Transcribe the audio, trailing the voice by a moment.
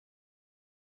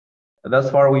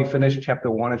Thus far, we finished chapter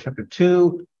 1 and chapter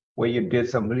 2, where you did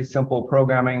some really simple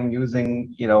programming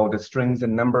using, the strings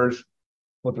and numbers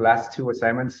for the last 2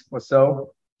 assignments or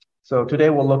so. So today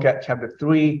we'll look at chapter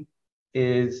 3,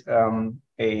 is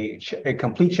a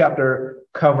complete chapter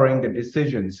covering the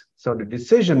decisions. So the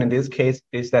decision in this case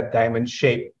is that diamond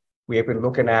shape we have been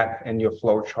looking at in your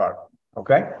flow chart.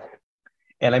 Okay.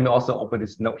 And let me also open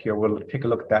this note here. We'll take a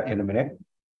look at that in a minute.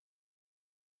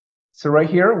 So right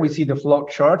here, we see the flow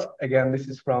chart. Again, this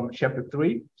is from chapter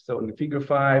 3. So in the figure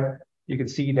 5, you can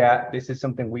see that this is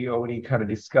something we already kind of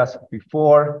discussed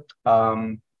before.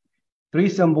 3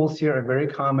 symbols here are very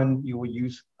common. You will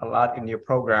use a lot in your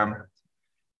program.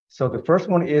 So the first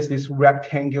one is this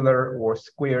rectangular or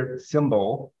square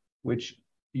symbol, which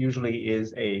usually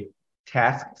is a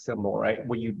task symbol, right?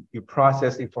 Where you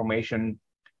process information,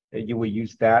 you will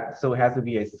use that. So it has to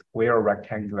be a square or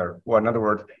rectangular, or in other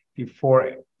words, the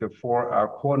four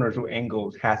corners or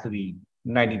angles has to be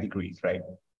 90 degrees, right?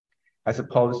 As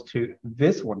opposed to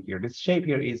this one here. This shape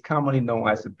here is commonly known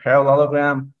as a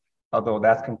parallelogram, although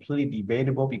that's completely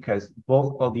debatable because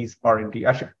both of these are indeed,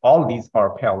 actually all of these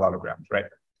are parallelograms, right?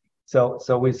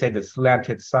 So we say the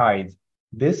slanted sides.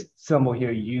 This symbol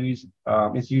here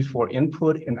is used for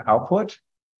input and output.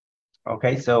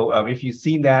 Okay, so if you've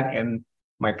seen that in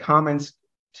my comments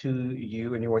to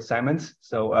you in your assignments,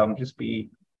 so just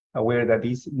be aware that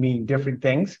these mean different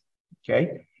things.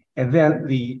 Okay, and then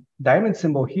the diamond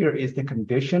symbol here is the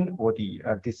condition or the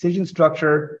decision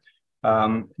structure.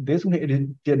 This one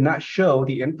it did not show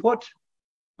the input,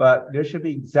 but there should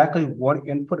be exactly one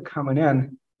input coming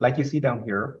in, like you see down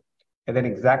here, and then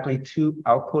exactly 2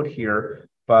 output here,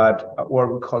 but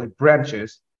or we call it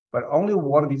branches, but only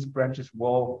one of these branches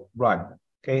will run.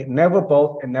 Okay, never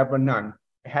both and never none.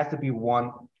 It has to be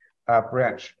one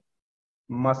branch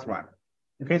must run.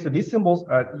 Okay, so these symbols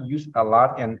are used a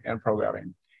lot in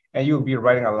programming, and you'll be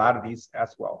writing a lot of these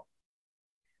as well.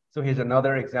 So here's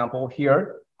another example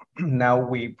here. Now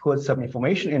we put some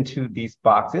information into these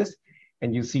boxes,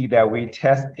 and you see that we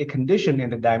test a condition in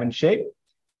the diamond shape.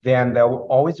 Then that will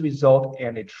always result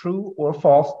in a true or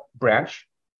false branch.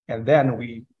 And then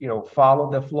we, follow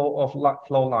the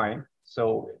flow line.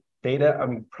 So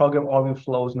program always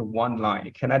flows in one line.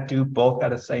 It cannot do both at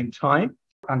the same time.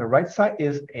 On the right side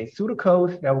is a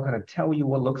pseudocode that will kind of tell you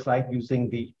what it looks like using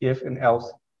the if and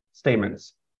else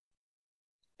statements.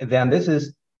 And then this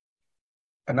is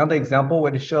another example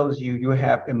where it shows you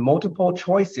have multiple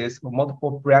choices or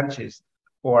multiple branches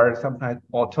or sometimes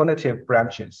alternative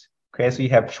branches. Okay, so you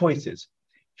have choices,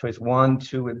 choice 1,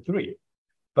 2, and 3,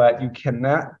 but you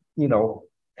cannot,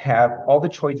 have all the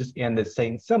choices in the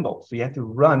same symbol. So you have to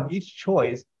run each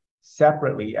choice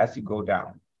separately as you go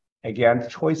down. Again,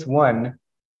 choice 1,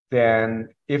 then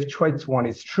if choice 1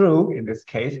 is true, in this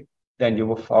case, then you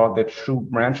will follow the true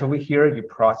branch over here. You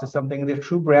process something in the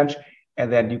true branch, and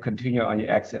then you continue on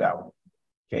your exit out.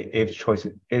 Okay, if choice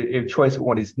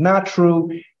 1 is not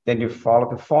true, then you follow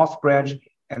the false branch,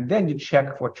 and then you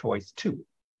check for choice 2,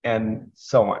 and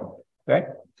so on. Okay,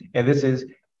 and this is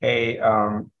a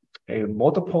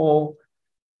multiple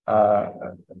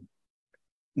or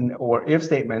if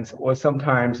statements, or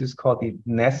sometimes it's called the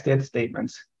nested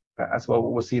statements. That's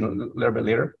what we'll see a little bit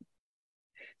later.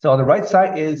 So on the right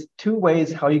side is 2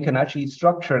 ways how you can actually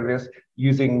structure this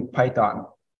using Python.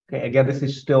 Okay, again, this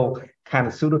is still kind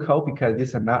of pseudocode because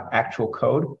these are not actual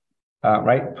code.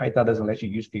 Right? Python doesn't let you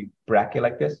use the bracket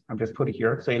like this. I'm just putting it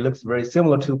here. So it looks very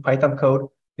similar to Python code.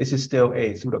 This is still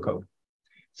a pseudocode.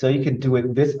 So you can do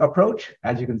it this approach.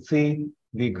 As you can see,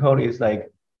 the code is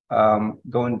like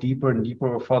going deeper and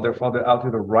deeper or farther out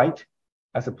to the right,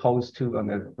 as opposed to on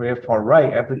the very far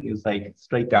right, everything is like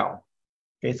straight down.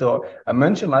 Okay, so I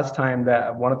mentioned last time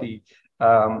that one of the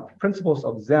principles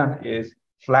of Zen is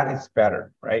flat is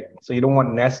better, right? So you don't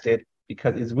want nested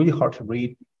because it's really hard to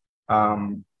read.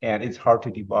 And it's hard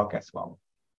to debug as well.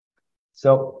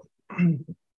 So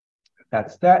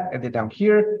that's that. And then down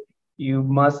here, you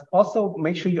must also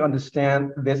make sure you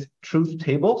understand this truth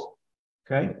tables.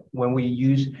 Okay, when we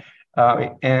use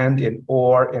and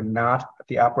or and not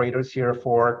the operators here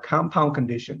for compound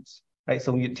conditions, right?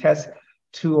 So when you test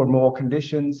 2 or more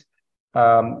conditions,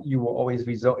 they will always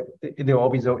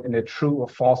result in a true or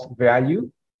false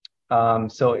value.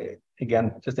 So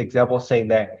again, just example saying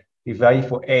that the value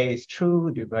for A is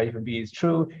true, the value for B is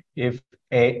true. If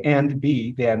A and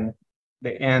B, then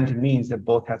the and means that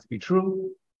both has to be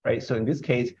true, right? So in this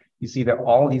case, you see that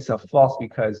all these are false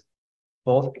because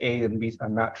both A and B are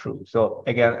not true. So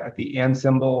again, at the and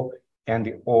symbol and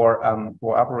the or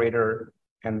operator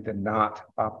and the not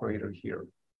operator here.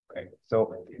 Okay,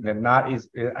 so the not is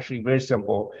actually very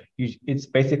simple. It's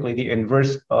basically the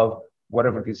inverse of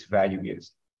whatever this value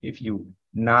is. If you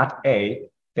not A,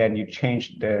 then you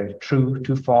change the true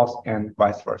to false and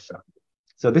vice versa.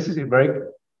 So this is a very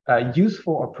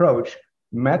useful approach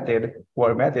method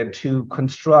to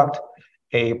construct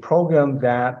a program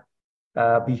that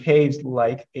behaves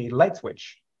like a light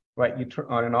switch, right? You turn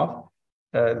on and off.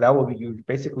 That will be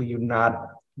you not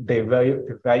the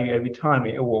value every time.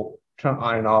 It will turn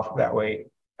on and off that way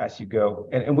as you go.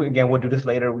 And again, we'll do this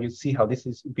later. We'll see how this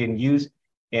is being used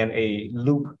in a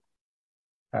loop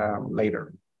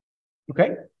later.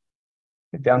 Okay.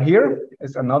 Down here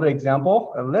is another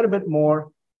example, a little bit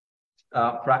more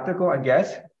practical, I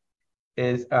guess,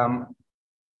 is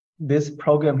this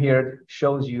program here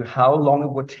shows you how long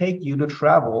it would take you to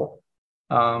travel,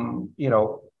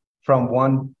 from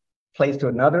one place to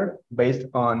another based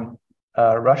on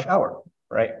rush hour,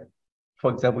 right?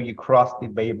 For example, you cross the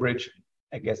Bay Bridge.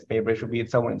 I guess Bay Bridge would be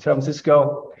somewhere in San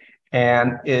Francisco,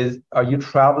 and are you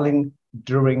traveling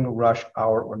during rush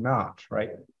hour or not,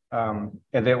 right? And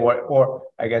then, or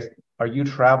I guess, are you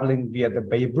traveling via the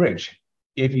Bay Bridge?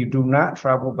 If you do not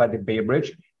travel by the Bay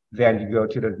Bridge, then you go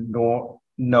to the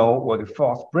no or the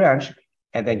false branch,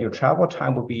 and then your travel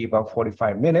time will be about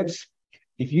 45 minutes.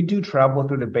 If you do travel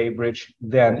through the Bay Bridge,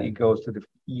 then it goes to the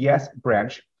yes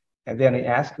branch, and then it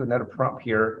asks you another prompt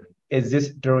here, is this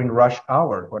during rush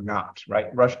hour or not,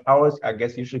 right? Rush hours, I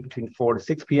guess, usually between 4 to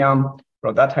 6 p.m.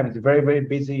 Around that time, it's very, very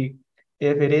busy.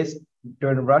 If it is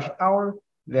during rush hour,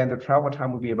 then the travel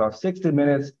time will be about 60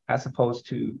 minutes as opposed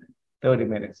to 30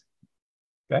 minutes.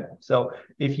 Okay, so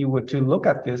if you were to look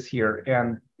at this here,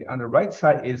 and on the right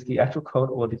side is the actual code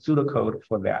or the pseudocode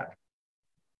for that.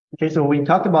 Okay, so we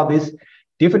talked about these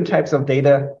different types of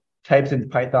data types in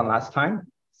Python last time.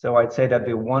 So I'd say that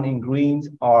the one in greens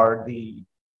are the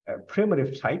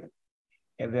primitive type,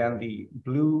 and then the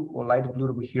blue or light blue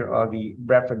over here are the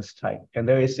reference type. And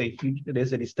there's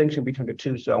a distinction between the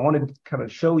two. So I wanted to kind of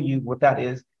show you what that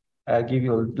is, give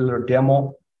you a little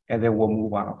demo, and then we'll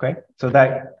move on. Okay, so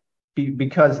that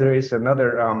because there is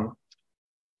another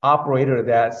operator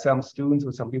that some students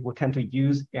or some people tend to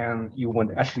use, and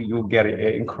you'll get an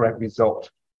incorrect result.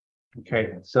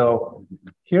 Okay, so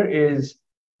here is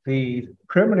the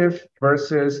primitive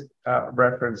versus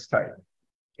reference type.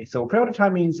 Okay, so primitive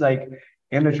type means like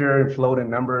integer, float, and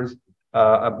numbers,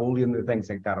 a Boolean, and things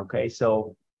like that. Okay,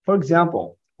 so for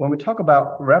example, when we talk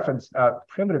about reference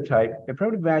primitive type, the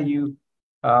primitive value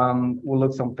will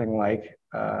look something like,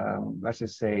 let's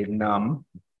just say num1,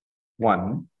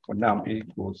 or num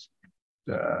equals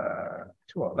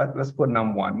 12. Let's put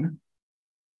num1,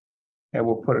 and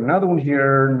we'll put another one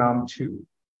here, num2.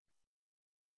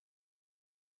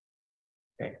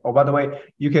 Okay. Oh, by the way,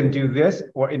 you can do this,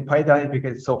 or in Python,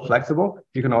 because it's so flexible,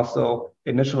 you can also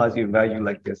initialize your value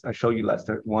like this. I show you last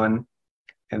one,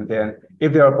 and then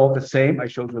if they are both the same, I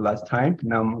showed you last time,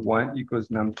 num1 equals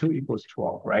num2 equals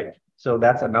 12, right? So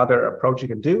that's another approach you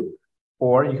can do.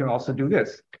 Or you can also do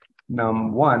this,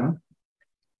 num1,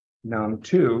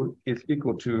 num2 is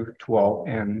equal to 12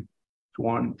 and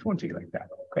 20, like that.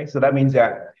 Okay, so that means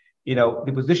that,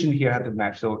 the position here has to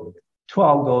match. So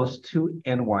 12 goes to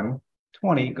N1,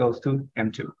 20 goes to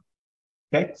N2.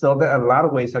 Okay, so there are a lot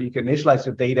of ways how you can initialize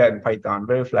your data in Python,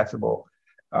 very flexible.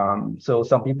 So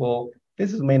some people,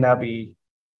 may not be,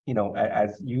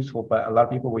 as useful, but a lot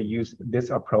of people will use this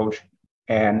approach.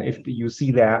 And if you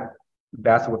see that,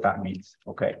 that's what that means.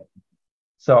 Okay,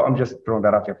 so I'm just throwing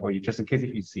that out there for you, just in case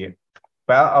if you see it.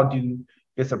 But I'll do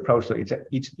this approach so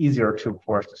it's easier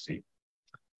for us to see.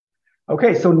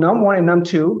 Okay, so num1 and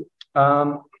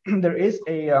num2, there is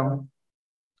a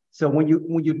so when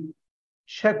you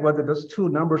check whether those two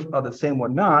numbers are the same or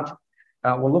not,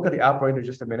 we'll look at the operator in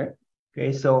just a minute.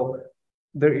 Okay, so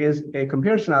there is a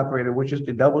comparison operator, which is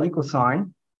the double equal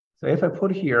sign. So if I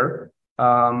put here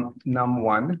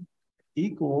num1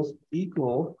 equal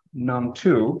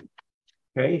num2,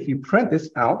 okay, if you print this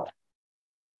out,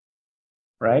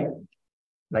 right,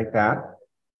 like that,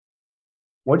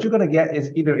 what you're going to get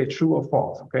is either a true or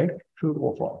false. Okay, true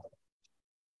or false.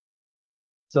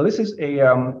 So this is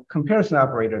a comparison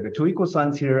operator. The two equal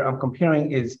signs here I'm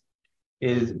comparing is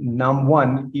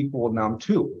num1 equal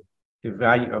num2, the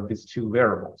value of these two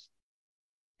variables.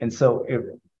 And so if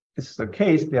this is the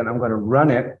case, then I'm going to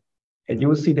run it, and you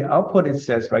will see the output. It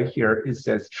says right here, it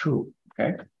says true.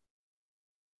 Okay,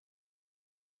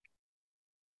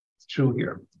 it's true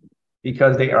here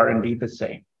because they are indeed the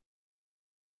same.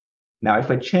 Now,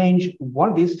 if I change one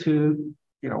of these to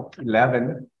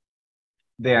 11,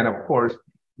 then of course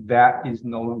that is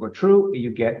no longer true. You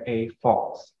get a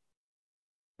false.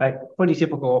 Right? Pretty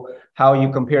typical how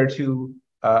you compare two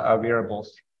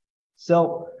variables.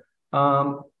 So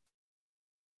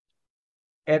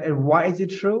And why is it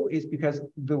true? Is because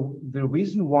the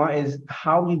reason why is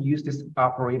how you use this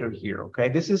operator here. Okay,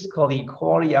 this is called the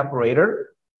equality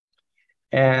operator.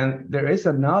 And there is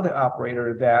another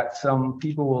operator that some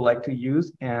people will like to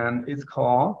use, and it's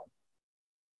called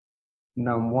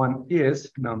num1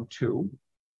 is num2,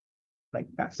 like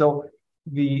that. So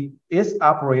the is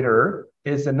operator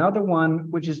is another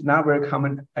one which is not very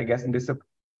common, I guess, in this.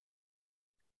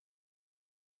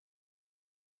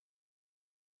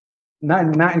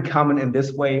 Not common in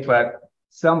this way, but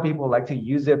some people like to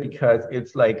use it because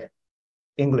it's like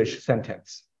English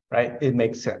sentence, right? It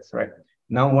makes sense, right?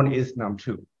 Num1 is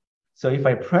num2. So if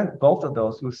I print both of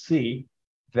those, you'll see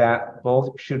that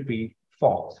both should be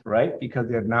false, right? Because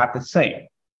they're not the same.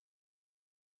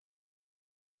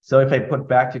 So if I put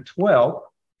back to 12,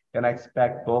 then I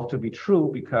expect both to be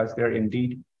true because they're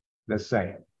indeed the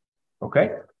same,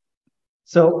 okay?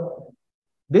 So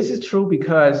this is true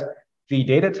because the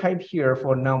data type here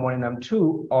for num1 and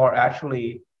num2 are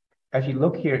actually, as you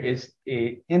look here, is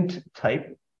a int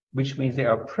type, which means they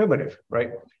are primitive,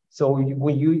 right? So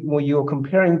when you're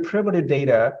comparing primitive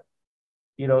data,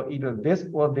 you know, either this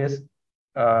or this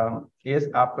is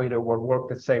operator will work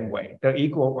the same way. They're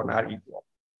equal or not equal.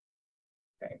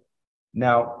 Okay.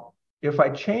 Now, if I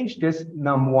change this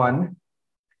num1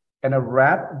 and I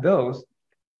wrap those,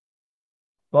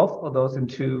 both of those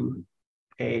into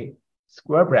a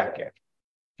square bracket,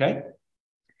 okay?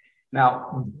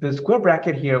 Now, the square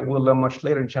bracket here, we'll learn much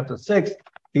later in chapter 6.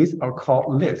 These are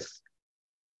called lists,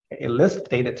 a list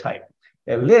data type.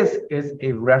 A list is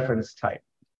a reference type,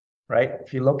 right?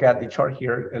 If you look at the chart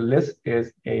here, a list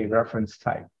is a reference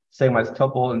type. Same as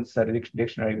tuple and static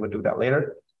dictionary, we'll do that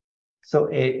later. So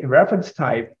a reference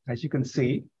type, as you can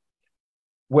see,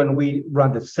 when we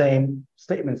run the same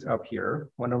statements up here,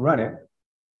 when I run it,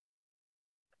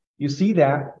 you see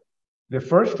that the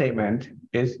first statement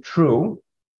is true,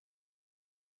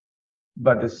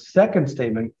 but the second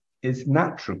statement is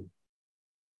not true,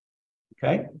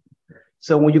 okay?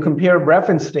 So when you compare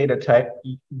reference data type,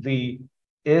 the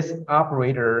is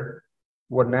operator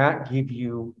will not give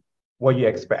you what you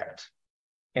expect.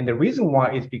 And the reason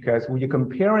why is because when you're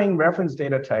comparing reference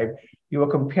data type, you are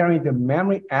comparing the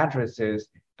memory addresses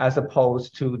as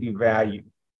opposed to the value,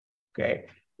 okay?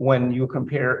 When you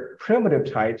compare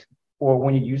primitive types, or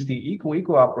when you use the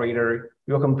equal operator,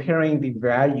 you're comparing the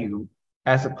value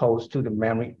as opposed to the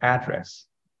memory address,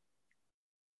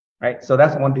 right? So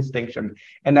that's one distinction.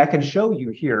 And I can show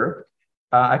you here,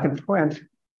 I can print,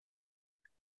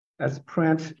 let's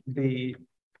print the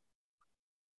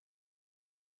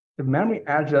memory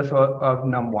address of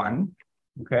num1,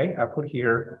 okay? I put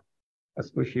here,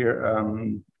 let's put here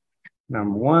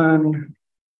num1,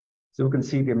 so we can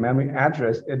see the memory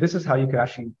address. This is how you can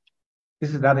actually,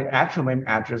 this is not the actual memory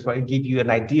address, but it gives you an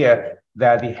idea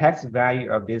that the hex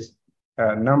value of this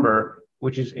number,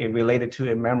 which is related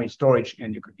to a memory storage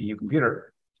in your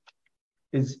computer,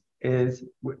 is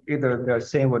either the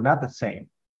same or not the same.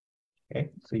 Okay,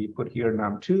 so you put here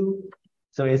num2,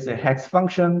 so it's a hex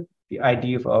function, the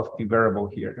ID of the variable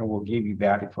here, and we'll give you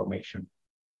that information.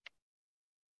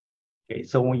 Okay,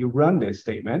 so when you run this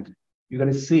statement, you're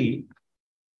going to see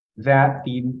that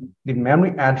the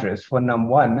memory address for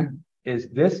num1 is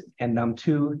this and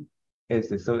num2 is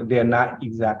this. So they're not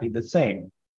exactly the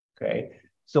same, okay?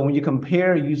 So when you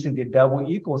compare using the double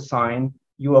equal sign,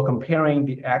 you are comparing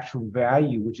the actual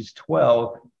value, which is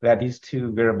 12, that these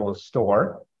two variables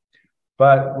store.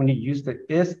 But when you use the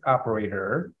is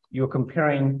operator, you're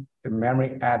comparing the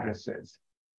memory addresses.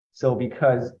 So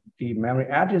because the memory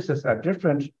addresses are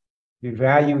different, the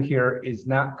value here is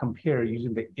not compared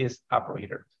using the is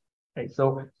operator. Okay,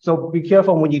 so be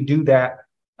careful when you do that.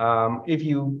 If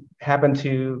you happen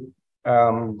to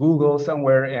Google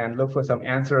somewhere and look for some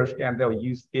answers and they'll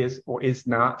use is or is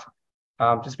not,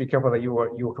 just be careful that you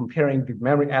are comparing the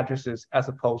memory addresses as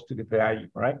opposed to the value,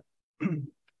 right?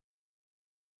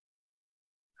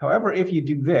 However, if you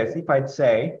do this, if I'd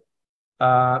say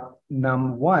num2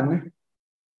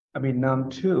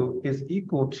 is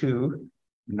equal to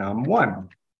num1,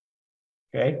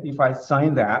 okay? If I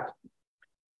sign that,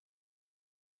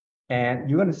 and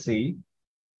you're going to see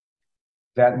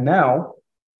that now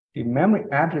the memory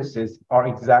addresses are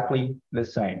exactly the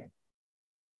same.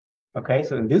 Okay,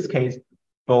 so in this case,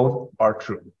 both are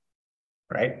true,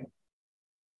 right?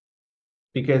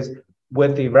 Because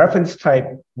with the reference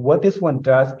type, what this one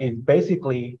does is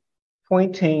basically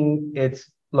pointing its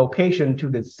location to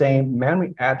the same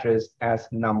memory address as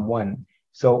num1.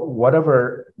 So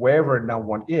wherever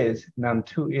num1 is,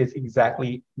 num2 is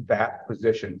exactly that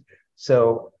position.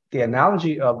 So the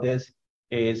analogy of this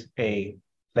is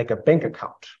like a bank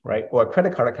account, right? Or a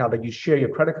credit card account that you share your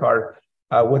credit card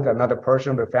with another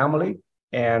person or family,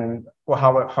 and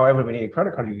however many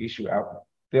credit cards you issue out,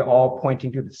 they're all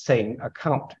pointing to the same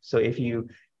account. So if you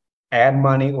add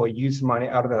money or use money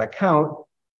out of that account,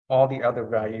 all the other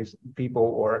values, people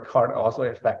or card also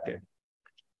affected.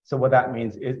 So what that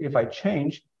means is if I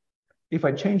change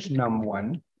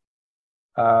num1,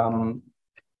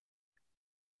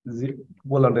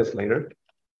 we'll learn this later,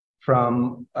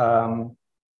 from 12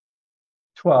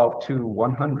 to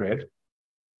 100,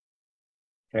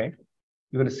 okay,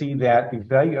 you're going to see that the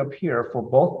value up here for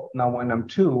both num1 and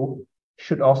num2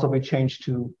 should also be changed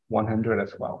to 100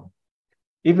 as well.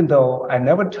 Even though I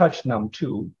never touched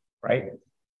num2, right?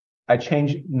 I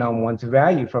changed num1's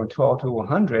value from 12 to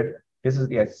 100. This is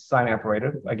the assign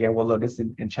operator. Again, we'll learn this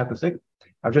in chapter 6.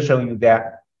 I'm just showing you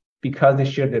that because they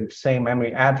share the same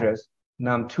memory address,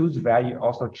 num2's value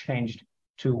also changed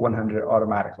to 100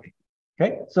 automatically.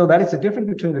 Okay, so that is the difference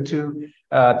between the two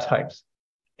types.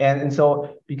 And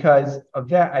so because of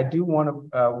that, I do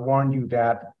want to warn you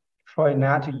that try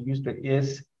not to use the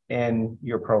is in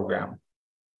your program.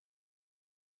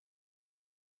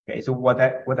 Okay, so what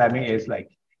that means is, like,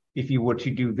 if you were to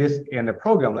do this in a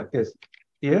program like this,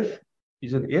 if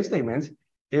using the if statements,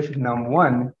 if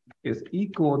num1 is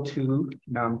equal to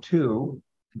num2,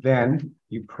 then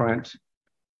you print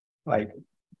like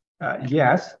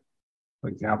yes, for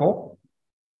example,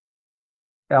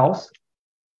 else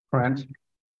print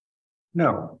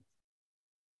no.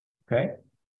 Okay.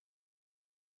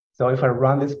 So if I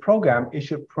run this program, it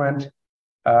should print.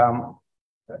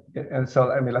 And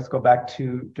so, I mean, let's go back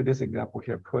to this example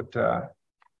here. Put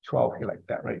 12 here like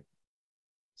that, right?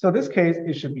 So in this case,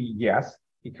 it should be yes,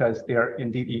 because they are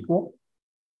indeed equal.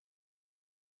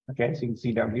 Okay, so you can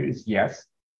see down here is yes.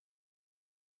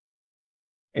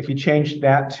 If you change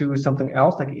that to something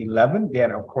else like 11,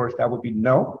 then of course that would be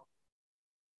no.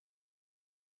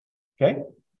 Okay.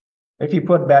 If you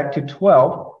put back to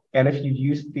 12, and if you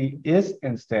use the is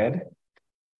instead,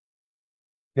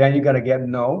 then you got to get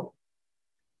no,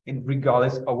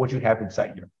 regardless of what you have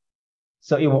inside here.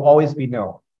 So it will always be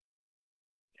no,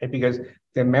 okay, because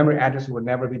the memory address will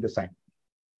never be the same.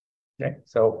 Okay,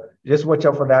 so just watch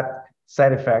out for that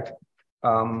side effect.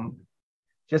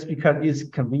 Just because it's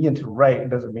convenient to write, it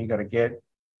doesn't mean you're going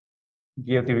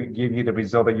to give you the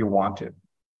result that you wanted.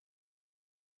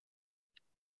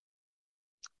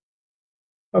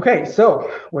 Okay,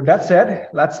 so with that said,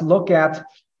 let's look at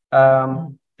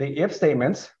the if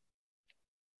statements.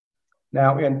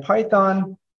 Now in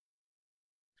Python,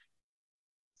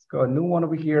 let's go a new one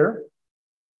over here.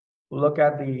 We'll look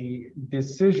at the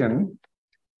decision.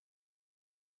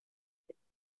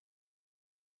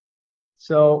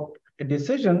 So a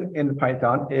decision in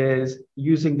Python is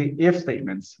using the if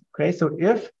statements. Okay, so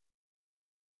if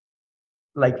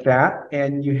like that,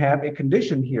 and you have a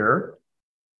condition here.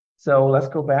 So let's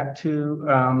go back to,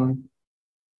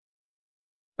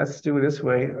 let's do it this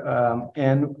way.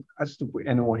 And let's do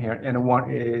N1 here.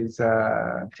 N1 is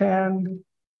 10,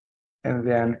 and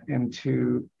then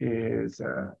N2 is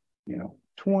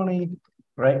 20,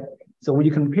 right? So when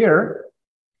you compare,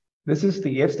 this is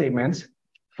the if statements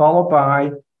followed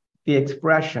by the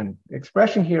expression. The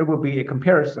expression here will be a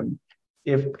comparison.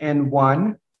 If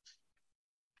N1,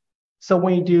 so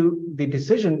when you do the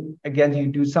decision, again, you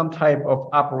do some type of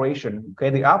operation.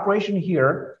 Okay, the operation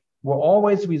here will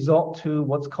always result to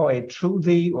what's called a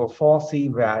true-z or false-z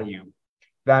value.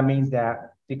 That means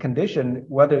that the condition,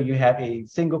 whether you have a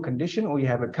single condition or you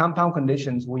have a compound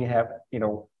conditions where you have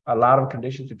a lot of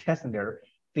conditions to test in there,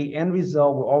 the end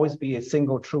result will always be a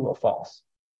single true or false.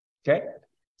 Okay,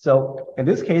 so in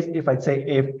this case, if I say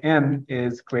if n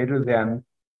is greater than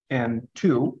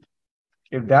n2,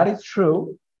 if that is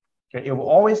true, okay, it will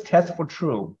always test for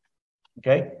true.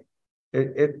 Okay,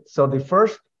 so the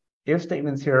first if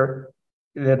statements here,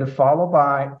 then followed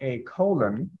by a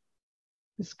colon.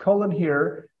 This colon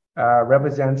here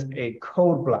represents a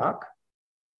code block.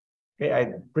 Okay,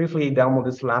 I briefly downloaded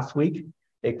this last week.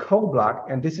 A code block,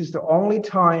 and this is the only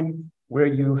time where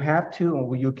you have to or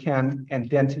where you can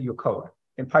indent your code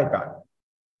in Python.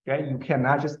 Okay, you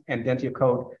cannot just indent your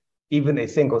code even a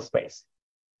single space,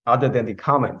 other than the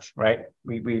comment, right?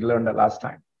 We learned that last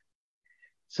time.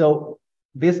 So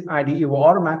this IDE will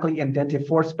automatically indent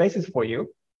 4 spaces for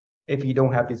you. If you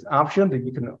don't have this option, then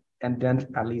you can indent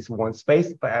at least 1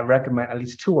 space, but I recommend at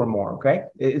least 2 or more, okay?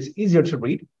 It's easier to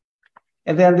read.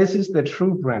 And then this is the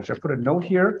true branch. I put a note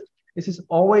here. This is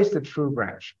always the true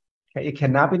branch. Okay, it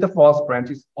cannot be the false branch.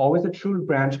 It's always a true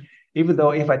branch, even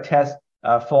though if I test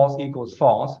false equals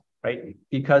false, right?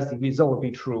 Because the result will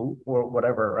be true or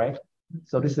whatever, right?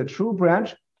 So this is a true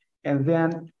branch. And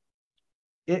then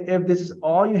if this is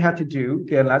all you have to do,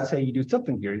 then let's say you do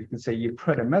something here. You can say you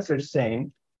put a message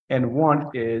saying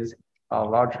N1 is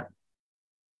larger,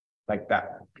 like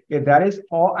that. If that is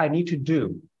all I need to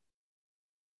do,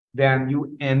 then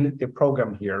you end the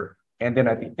program here. And then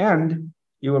at the end,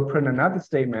 you will print another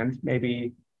statement,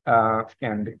 maybe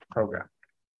end program.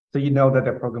 So you know that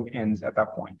the program ends at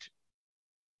that point.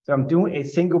 So I'm doing a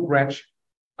single branch,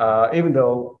 even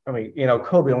though, I mean,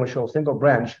 code will only show a single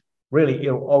branch, really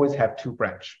it'll always have two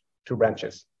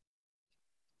branches.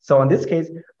 So in this case,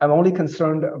 I'm only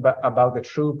concerned about the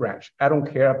true branch. I don't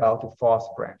care about the false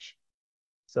branch.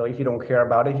 So if you don't care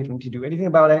about it, you don't need to do anything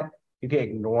about it, you can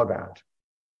ignore that.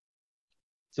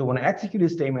 So when I execute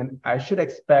this statement, I should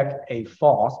expect a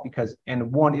false because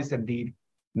N1 is indeed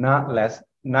not greater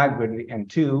than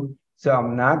N2. So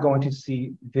I'm not going to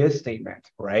see this statement,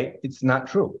 right? It's not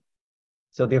true.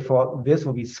 So therefore, this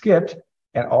will be skipped.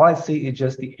 And all I see is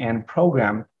just the end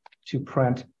program to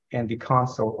print in the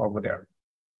console over there.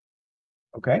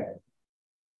 Okay?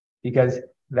 Because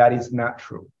that is not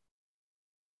true.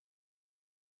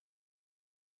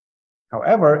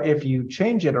 However, if you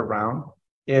change it around,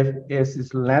 if S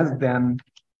is less than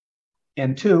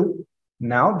N2,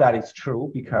 now that is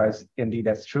true because indeed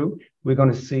that's true. We're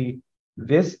going to see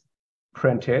this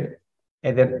printed.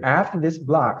 And then after this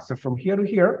block, so from here to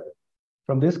here,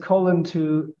 from this colon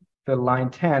to the line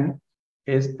 10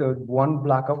 is the one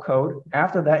block of code.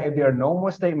 After that, if there are no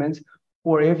more statements,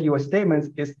 or if your statements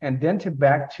is indented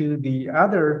back to the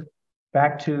other,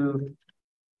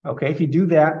 okay, if you do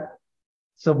that,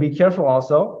 so be careful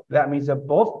also. That means that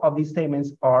both of these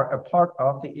statements are a part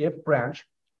of the if branch.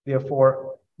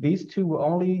 Therefore, these two will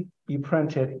only be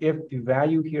printed if the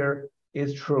value here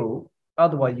is true.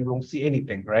 Otherwise, you won't see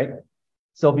anything, right?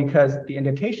 So because the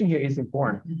indentation here is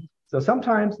important. So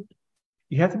sometimes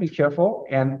you have to be careful.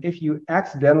 And if you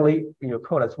accidentally in your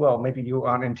code as well, maybe you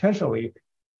unintentionally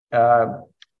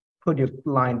put your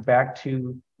line back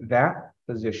to that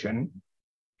position,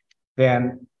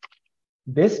 then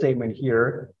this statement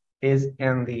here is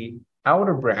in the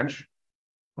outer branch,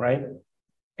 right?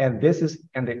 And this is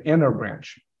in the inner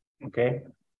branch, okay?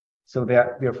 So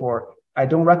that therefore, I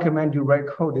don't recommend you write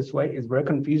code this way. It's very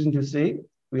confusing to see.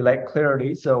 We like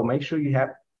clarity, so make sure you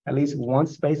have at least one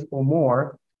space or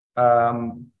more,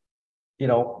 for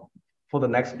the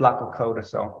next block of code or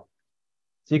so.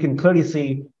 So you can clearly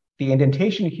see the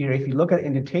indentation here. If you look at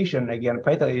indentation, again,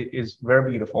 Python is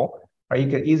very beautiful, right? You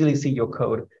can easily see your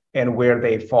code and where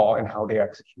they fall and how they're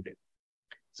executed.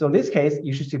 So in this case,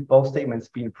 you should see both statements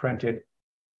being printed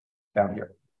down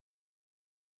here.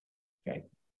 Okay.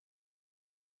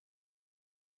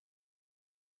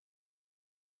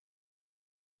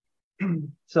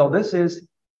 So this is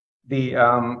the,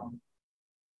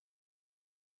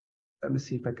 let me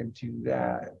see if I can do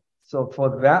that. So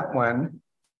for that one,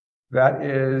 that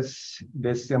is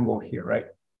this symbol here, right?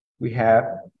 We have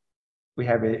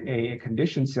a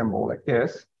condition symbol like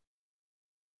this.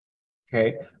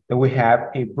 Okay, then we have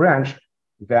a branch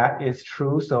that is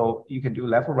true. So you can do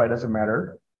left or right, doesn't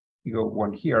matter. You go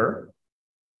one here,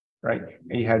 right?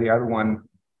 And you have the other one.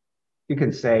 You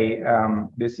can say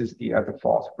this is the other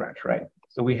false branch, right?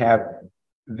 So we have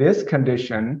this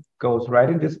condition goes right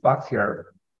in this box here.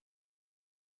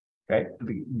 Okay,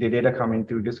 the data coming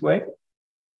through this way.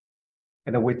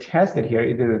 And then we test it here,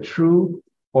 is it a true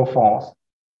or false?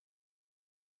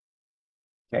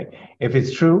 Okay, if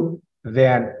it's true,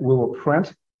 then we will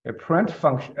print a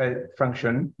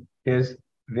function is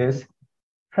this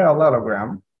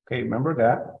parallelogram. Okay, remember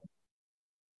that.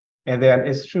 And then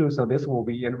it's true, so this will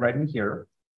be right in here.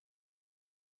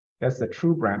 That's the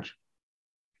true branch.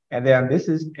 And then this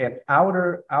is an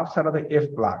outside of the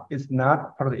if block. It's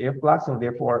not part of the if block, so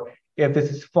therefore, if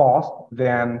this is false,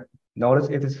 then notice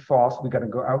if it's false, we're gonna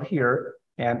go out here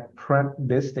and print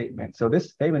this statement. So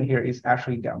this statement here is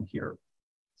actually down here.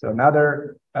 So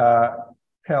another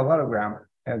parallelogram,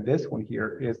 and this one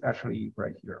here is actually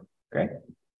right here, okay?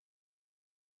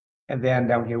 And then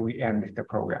down here, we end the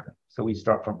program. So we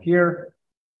start from here,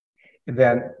 and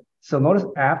then, so notice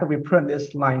after we print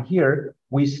this line here,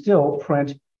 we still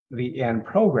print the end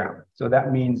program. So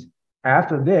that means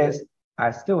after this, I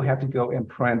still have to go and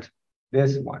print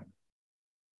this one.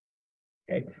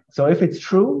 Okay, so if it's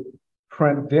true,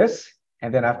 print this,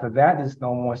 and then after that, there's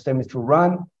no more statements to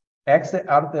run, exit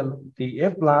out of the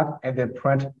if block, and then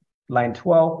print line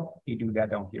 12, you do that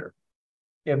down here.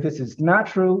 If this is not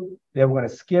true, then we're going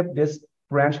to skip this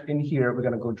branch in here. We're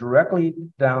going to go directly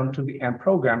down to the end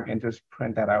program and just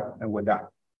print that out, and we're done.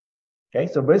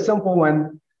 Okay, so very simple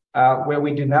one where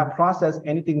we do not process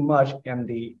anything much in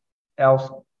the else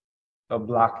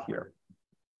block here.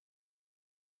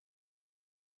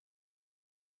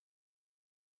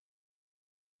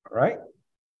 All right.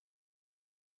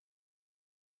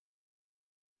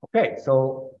 Okay,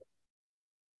 so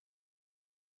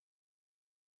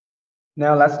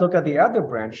now let's look at the other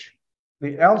branch,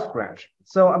 the else branch.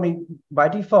 So, I mean, by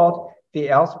default, the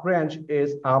else branch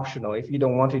is optional. If you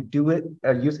don't want to do it,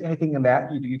 use anything in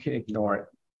that, you can ignore it.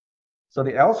 So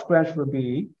the else branch would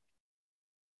be,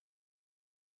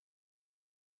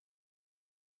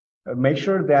 make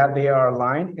sure that they are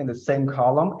aligned in the same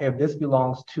column. If this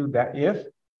belongs to that if,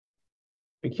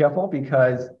 be careful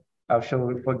because I'll show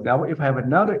you, for example, if I have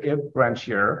another if branch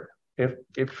here, if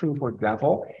true, for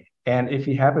example, and if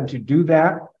you happen to do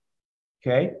that,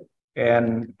 okay,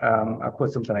 and I'll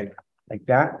put something like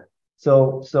that.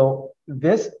 So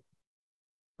this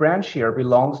branch here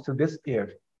belongs to this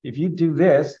if. If you do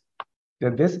this,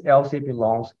 then this else if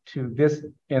belongs to this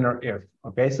inner if.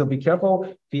 Okay, so be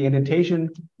careful the indentation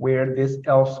where this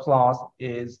else clause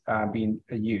is being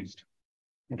used.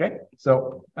 Okay,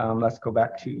 so let's go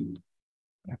back to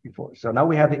before. So now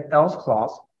we have the else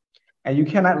clause, and you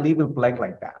cannot leave it blank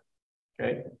like that.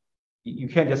 Okay, you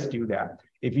can't just do that.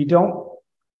 If you don't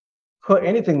put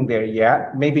anything there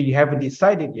yet, maybe you haven't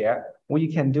decided yet, what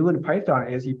you can do in Python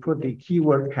is you put the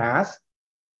keyword pass.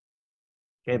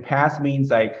 Okay, pass means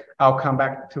like, I'll come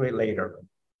back to it later,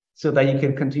 so that you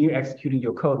can continue executing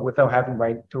your code without having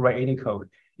to write any code.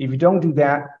 If you don't do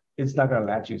that, it's not going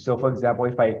to let you. So for example,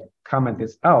 if I comment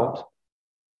this out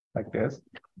like this,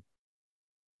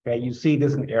 okay, you see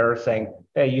this an error saying,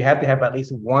 hey, you have to have at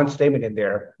least one statement in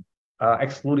there,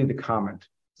 excluding the comment.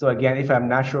 So again, if I'm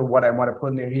not sure what I want to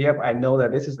put in there here, I know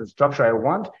that this is the structure I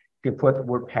want, you can put the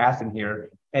word pass in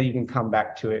here, and you can come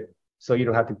back to it. So you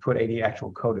don't have to put any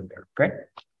actual code in there, okay?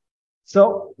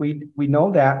 So we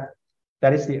know that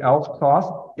is the else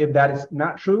clause. If that is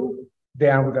not true,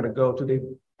 then we're going to go to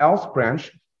the else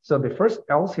branch. So the first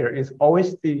else here is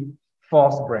always the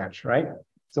false branch, right?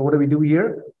 So what do we do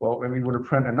here? Well, when we want to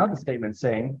print another statement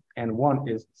saying n1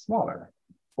 is smaller,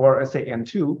 or let's say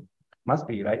n2 must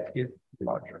be is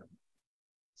larger.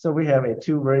 So we have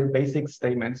two very basic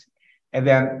statements, and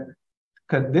then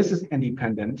because this is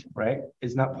independent, right?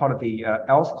 It's not part of the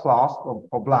else clause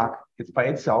or block. It's by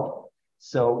itself.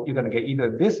 So you're going to get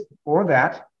either this or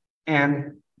that,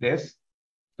 and this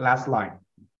last line,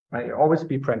 right? It'll always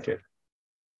be printed.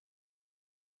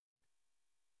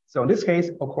 So in this case,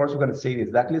 of course, we're going to see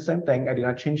exactly the same thing. I did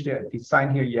not change the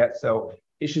sign here yet, so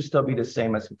it should still be the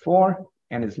same as before,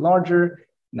 and it's larger.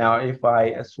 Now, if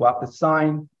I swap the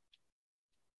sign,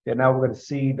 then now we're going to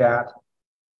see that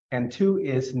N2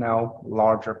 is now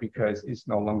larger because it's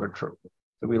no longer true.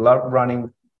 So we love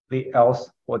running the else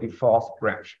or the false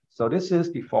branch. So this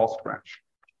is the false branch.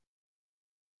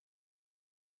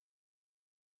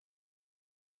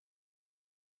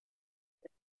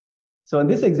 So in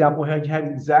this example here, you have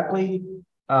exactly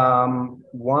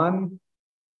one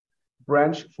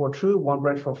branch for true, one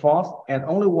branch for false, and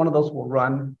only one of those will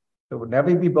run. It will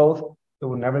never be both. It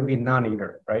will never be none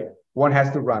either, right? One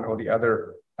has to run or the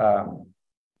other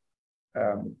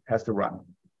has to run.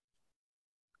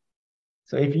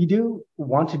 So if you do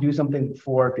want to do something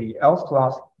for the else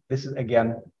clause, this is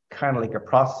again kind of like a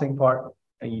processing part,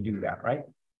 and you do that, right?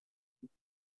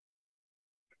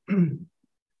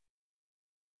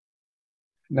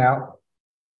 Now,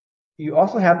 you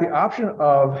also have the option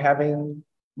of having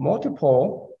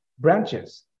multiple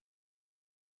branches.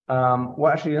 Well,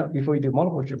 actually, before you do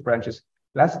multiple branches,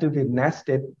 let's do the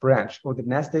nested branch or the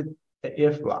nested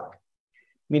if block.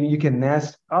 Meaning you can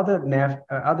nest other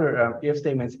if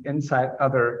statements inside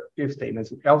other if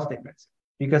statements, else statements.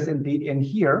 Because in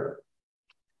here,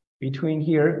 between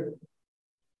here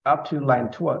up to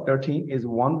line 13 is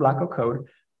one block of code.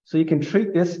 So you can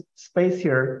treat this space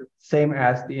here same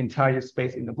as the entire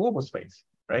space in the global space,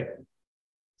 right?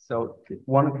 So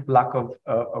one block of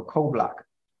a code block.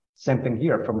 Same thing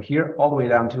here. From here all the way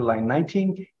down to line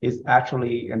 19 is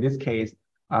actually, in this case,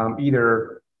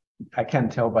 either, I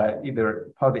can't tell, but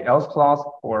either part of the else clause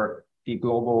or the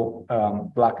global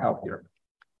block out here.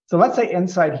 So let's say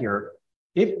inside here,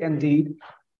 if indeed,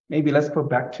 maybe let's go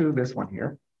back to this one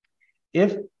here.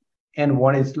 If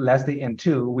N1 is less than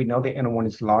N2, we know that N1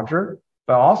 is larger,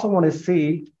 but I also want to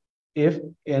see if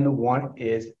N1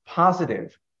 is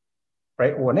positive,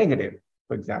 right, or negative,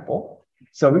 for example.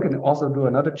 So we can also do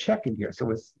another check in here. So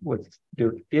let's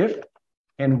do if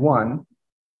N1,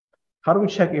 how do we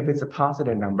check if it's a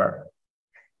positive number?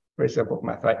 Very simple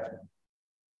math, right?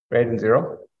 Greater than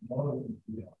 0? More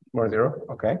than 0,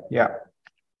 okay, yeah.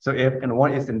 So if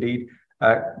N1 is indeed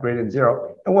greater than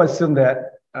 0, and we'll assume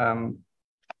that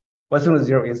as soon as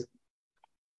 0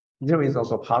 is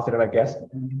also positive, I guess.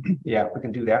 Yeah, we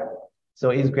can do that.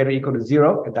 So is greater or equal to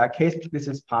 0. In that case, this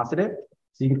is positive.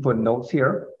 So you can put notes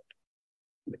here,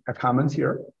 comments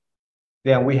here.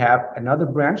 Then we have another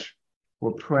branch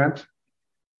where print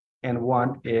and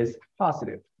 1 is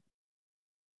positive.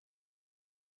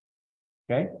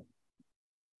 Okay.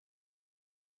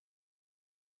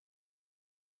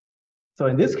 So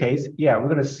in this case, yeah,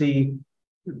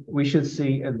 we should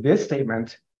see this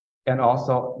statement and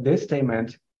also this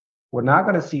statement. We're not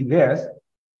going to see this,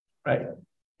 right?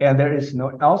 And there is no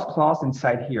else clause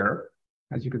inside here,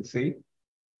 as you can see.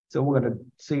 So we're going to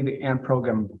see the end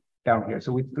program down here.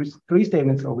 So we three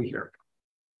statements over here.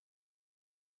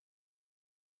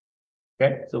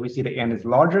 Okay, so we see the n is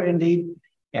larger indeed,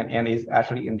 and n is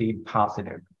actually indeed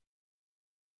positive.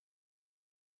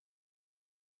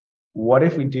 What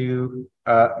if we do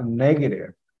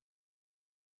negative?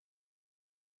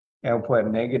 And we'll put a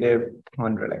negative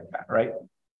 100 like that, right?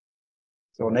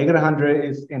 So negative 100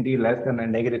 is indeed less than a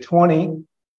negative 20.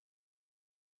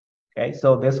 Okay,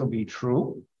 so this will be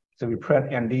true. So we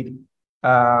print indeed.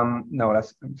 No,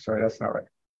 I'm sorry, that's not right.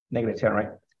 Negative 10, right?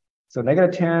 So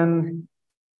negative 10.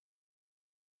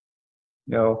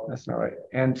 No, that's not right.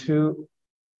 And 2.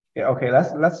 Yeah, okay,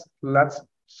 let's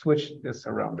switch this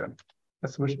around then.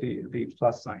 Let's switch the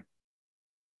plus sign.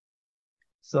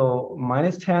 So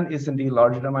minus 10 is indeed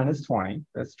larger than minus 20.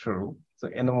 That's true. So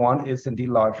n1 is indeed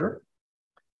larger.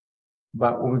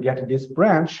 But when we get to this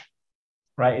branch,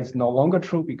 right, it's no longer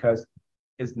true because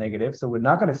it's negative. So we're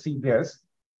not going to see this.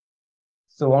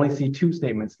 So we only see 2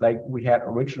 statements like we had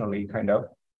originally, kind of.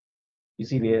 You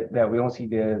see that we don't see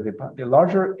the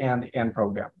larger and the end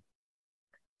program.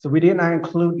 So we did not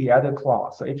include the other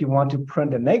clause. So if you want to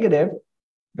print a negative,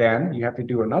 then you have to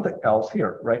do another else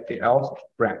here, right? The else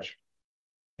branch.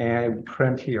 And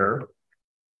print here,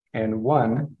 and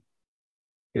 1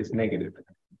 is negative.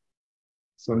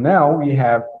 So now we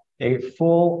have a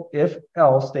full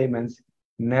if-else statements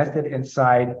nested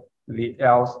inside the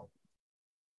else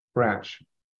branch.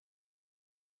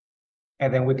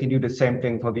 And then we can do the same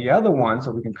thing for the other one. So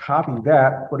we can copy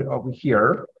that, put it over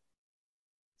here.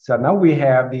 So now we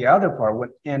have the other part.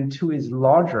 When n2 is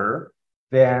larger,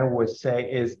 then we'll say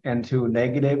is n2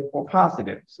 negative or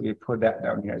positive. So we put that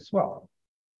down here as well.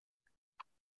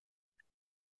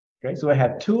 Okay, so I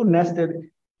have 2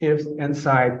 nested ifs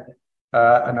inside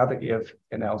another if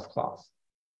and else clause.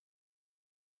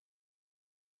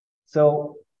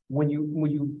 So when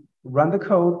you run the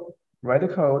code, write the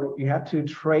code, you have to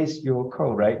trace your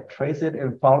code, right? Trace it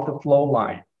and follow the flow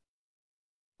line.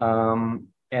 And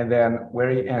then where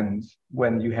it ends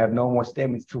when you have no more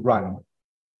statements to run.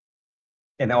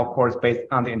 And of course, based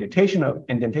on the indentation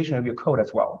of your code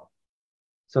as well.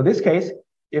 So in this case,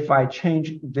 if I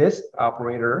change this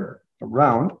operator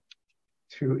around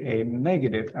to a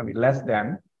negative, I mean less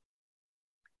than,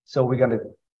 so we're going to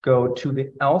go to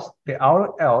the else, the outer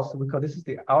else, because this is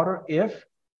the outer if,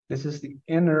 this is the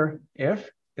inner if,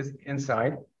 is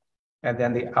inside, and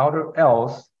then the outer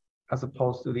else as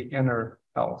opposed to the inner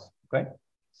else, okay?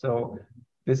 So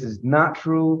this is not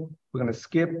true. We're going to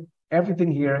skip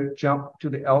everything here, jump to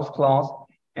the else clause,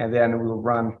 and then we'll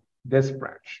run this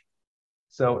branch.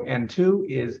 So n2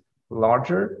 is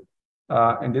larger.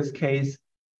 In this case,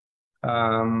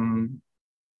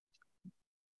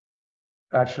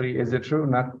 actually, is it true?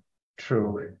 Not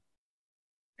true.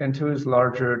 n2 is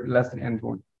larger, less than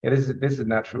n1. This is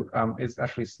not true. It's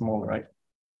actually smaller, right?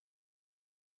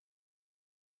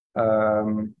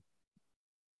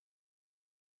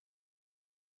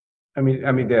 I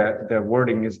mean the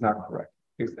wording is not correct.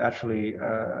 It's actually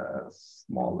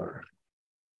smaller.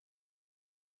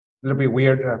 A little bit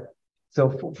weird.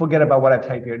 So forget about what I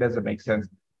type here. It doesn't make sense.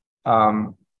 Yeah,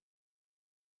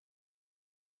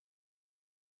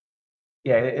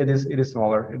 it is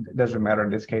smaller. It doesn't matter in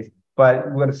this case. But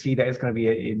we're going to see that it's going to be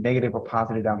a negative or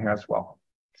positive down here as well.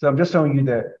 So I'm just showing you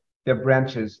the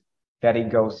branches that it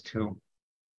goes to.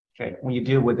 Okay, when you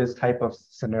deal with this type of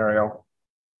scenario.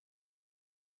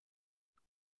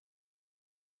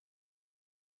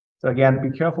 So again,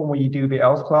 be careful when you do the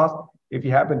else clause. If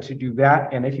you happen to do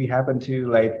that, and if you happen to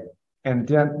like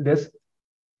indent this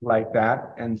like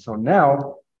that, and so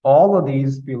now all of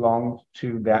these belong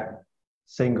to that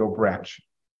single branch.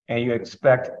 And you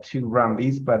expect to run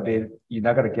these, but you're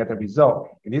not going to get the result.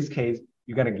 In this case,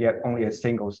 you're going to get only a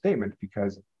single statement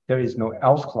because there is no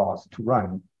else clause to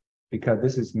run because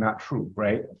this is not true,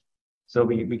 right? So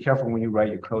be careful when you write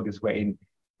your code this way.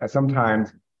 And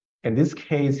sometimes, in this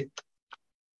case,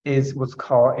 is what's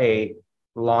called a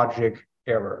logic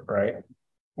error, right?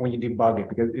 When you debug it,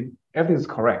 because everything is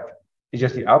correct. It's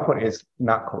just the output is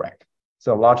not correct.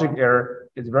 So logic error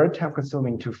is very time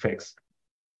consuming to fix.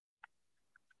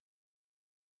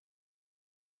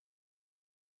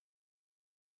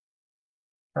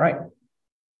 right.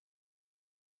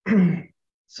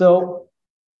 So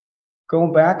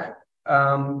going back,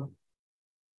 all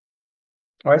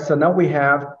right, so now we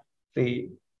have the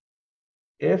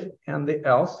if and the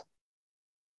else.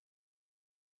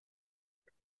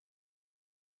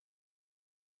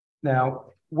 Now,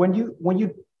 when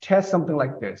you test something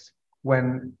like this,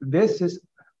 when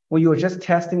you're just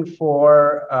testing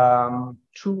for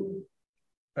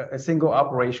a single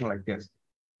operation like this,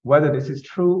 whether this is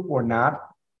true or not,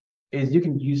 is you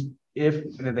can use if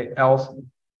and the else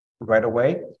right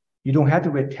away. You don't have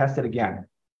to retest it again.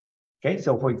 Okay,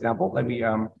 so for example, let me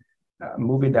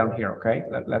move it down here. Okay,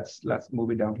 let's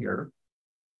move it down here.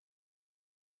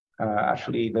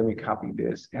 Actually, let me copy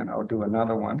this and I'll do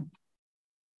another one.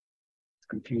 It's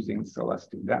confusing, so let's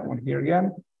do that one here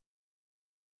again.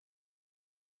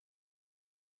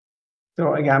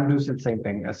 So again, I'm doing the same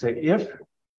thing. I say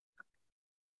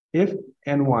if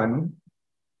n1,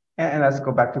 and let's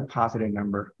go back to positive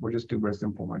number. We'll just do a very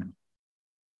simple one.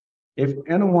 If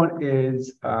n1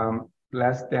 is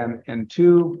less than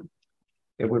n2,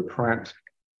 it would print,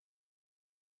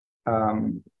 I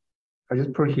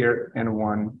just put here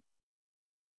n1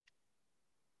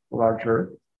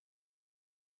 larger.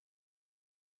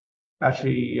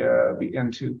 Actually, be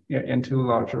n2, yeah, n2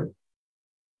 larger.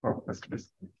 Or let's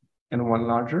just n1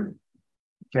 larger.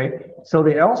 Okay, so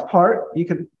the else part, you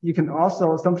can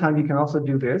also, sometimes you can also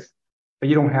do this, but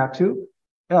you don't have to.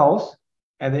 Else,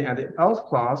 and then at the else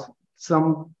clause,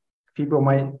 some people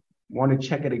might want to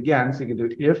check it again. So you can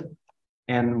do if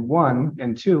n1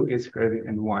 and 2 is greater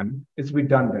than n1. It's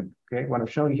redundant. Okay, what I'm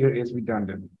showing here is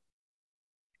redundant.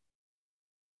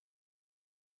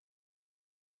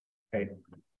 Okay,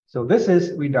 so this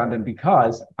is redundant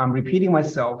because I'm repeating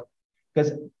myself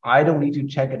because I don't need to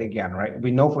check it again, right?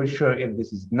 We know for sure if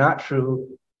this is not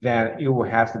true, then it will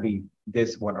have to be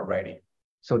this one already.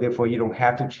 So therefore, you don't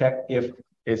have to check if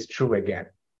it's true again.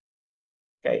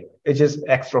 Okay, it's just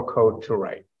extra code to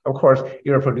write. Of course, it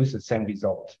will produce the same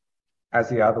result as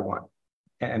the other one.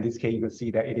 And in this case, you can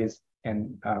see that it is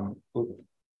wrong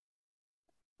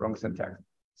syntax.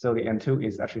 So the n2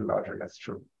 is actually larger, that's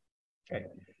true. Okay,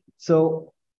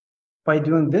 so by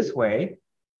doing this way,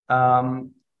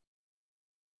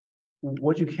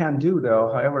 what you can do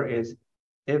though, however, is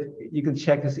if you can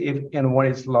check this if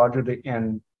n1 is larger than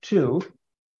n2,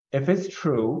 if it's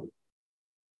true,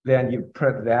 then you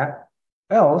print that.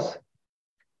 Else,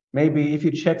 maybe if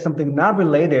you check something not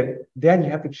related, then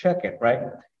you have to check it, right?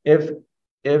 If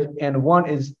n1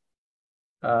 is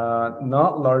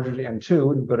not larger than n2,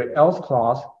 you go to else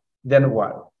clause, then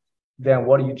what? Then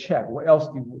what do you check? What else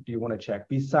do you want to check?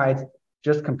 Besides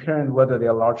just comparing whether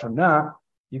they're large or not,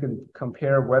 you can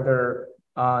compare whether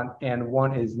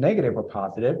n1 is negative or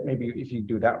positive. Maybe if you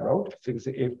do that route, so you can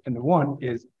say if n1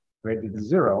 is greater than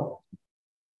 0,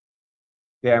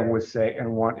 then we'll say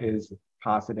n1 is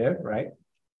positive, right?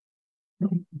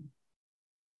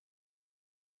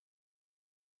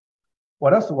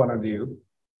 What else do you want to do?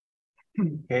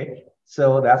 Okay,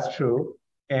 so that's true.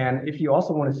 And if you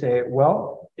also want to say,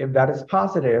 well, if that is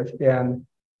positive, then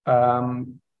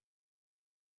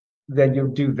you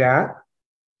do that.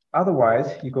 Otherwise,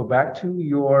 you go back to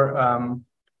your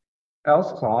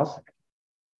else clause,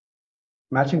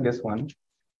 matching this one.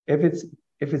 If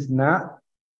it's not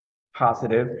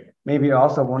positive, maybe you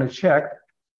also want to check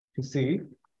to see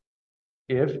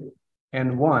if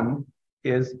n1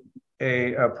 is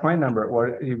a prime number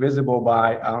or divisible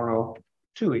by, I don't know,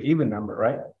 2, an even number,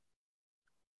 right?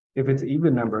 If it's an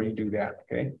even number, you do that,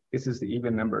 okay? This is the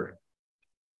even number.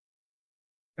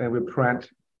 And we print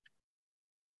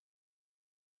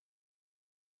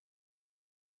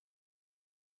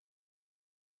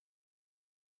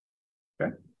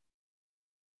okay.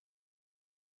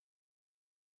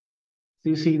 So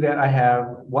you see that I have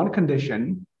one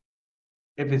condition.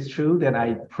 If it's true, then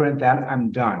I print that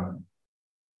I'm done.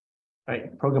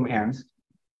 Right? Program ends.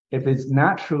 If it's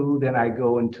not true, then I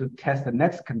go into test the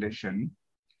next condition.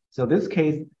 So this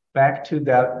case, back to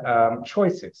that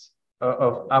choices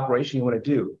of operation you want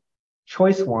to do.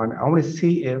 Choice 1, I want to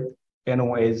see if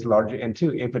n1 is larger than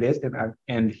 2. If it is, then I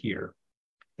end here.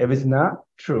 If it's not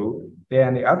true,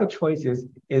 then the other choice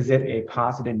is it a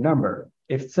positive number?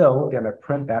 If so, then I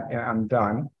print that and I'm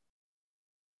done.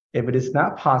 If it is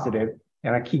not positive,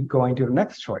 then I keep going to the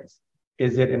next choice.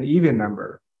 Is it an even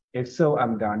number? If so,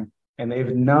 I'm done. And if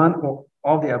none or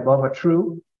all the above are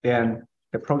true, then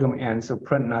the program ends, so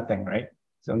print nothing, right?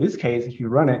 So in this case, if you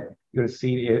run it, you'll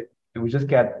see it will just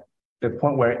get the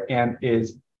point where n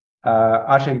is,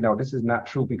 actually, no, this is not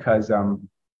true because of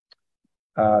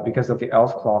the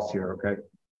else clause here, okay?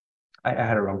 I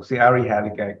had it wrong. See, I already had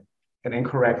an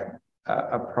incorrect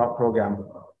program.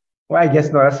 Well, I guess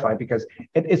no, that's fine because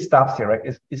it stops here, right?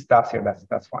 It stops here.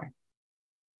 That's fine.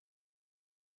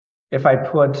 If I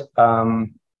put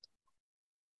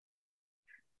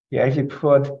yeah, if you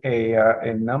put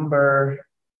a number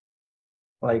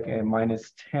like a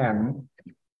 -10,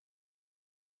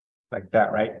 like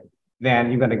that, right? Then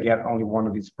you're going to get only one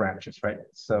of these branches, right?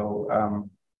 So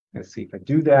let's see if I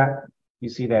do that. You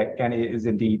see that n is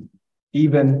indeed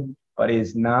even, but it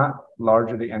is not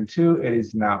larger than n2. It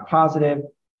is not positive,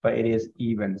 but it is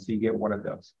even. So you get one of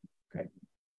those. Okay.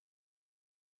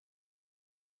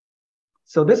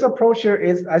 So this approach here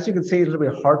is, as you can see, a little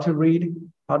bit hard to read,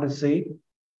 hard to see.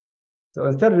 So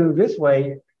instead of doing this way,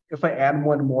 if I add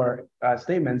more and more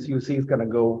statements, you see it's going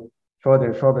to go further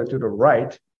and further to the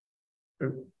right.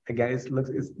 Again,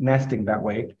 it's nesting that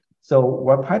way. So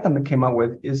what Python came up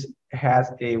with has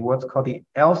a what's called the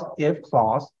else if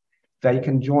clause that you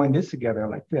can join this together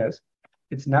like this.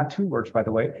 It's not 2 words, by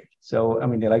the way. So I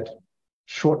mean, they like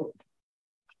short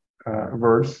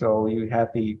words. So you have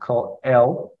the called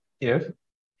else if.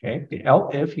 Okay, the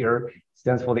else if here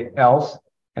stands for the else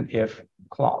and if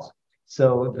clause,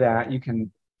 so that you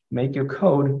can make your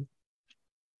code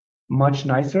much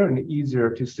nicer and easier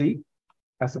to see,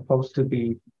 as opposed to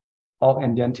be all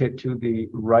indented to the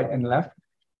right and left.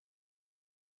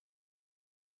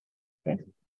 Okay.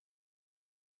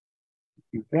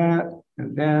 Do that,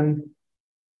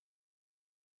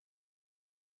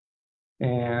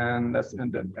 and let's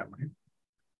end it that way.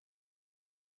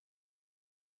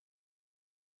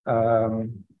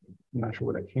 I'm not sure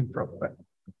where that came from, but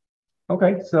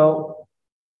okay. So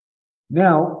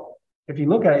now, if you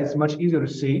look at it, it's much easier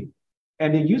to see.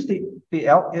 And you use the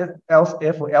else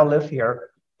if or elif here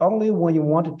only when you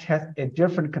want to test a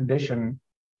different condition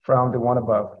from the one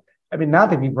above. I mean, not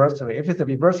the reverse of it. If it's the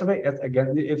reverse of it,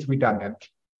 it's redundant.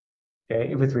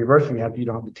 Okay, if it's reverse, you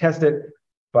don't have to test it.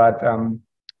 But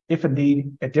if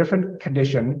indeed a different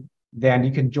condition, then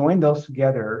you can join those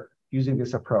together using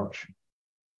this approach.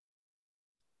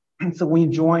 So when you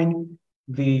join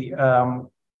the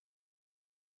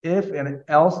if and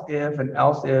else if and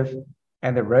else if,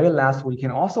 and the very last we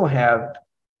can also have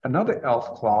another else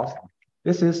clause.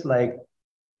 This is like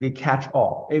the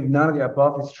catch-all. If none of the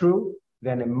above is true,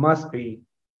 then it must be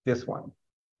this one,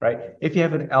 right? If you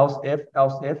have an else if,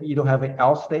 you don't have an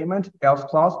else statement, else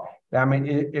clause. I mean,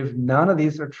 if none of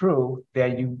these are true,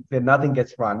 then nothing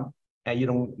gets run, and you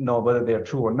don't know whether they're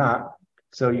true or not.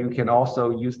 So you can also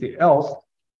use the else,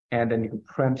 and then you can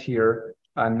print here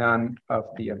none of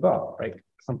the above, right?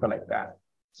 Something like that.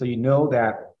 So you know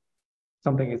that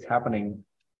something is happening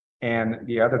and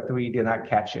the other 3 did not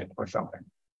catch it or something.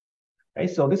 Okay,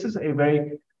 so this is a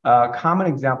very common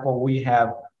example. We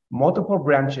have multiple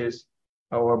branches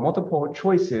or multiple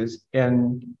choices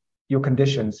in your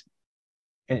conditions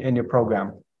in your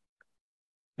program.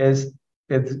 Is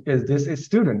this a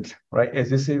student, right? Is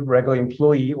this a regular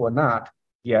employee or not?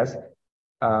 Yes.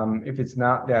 If it's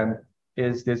not, then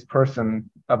is this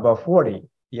person above 40?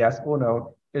 Yes or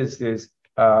no? Is this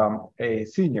a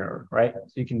senior, right?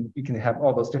 So you can have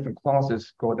all those different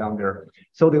clauses go down there.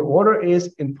 So the order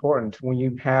is important when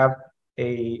you have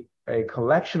a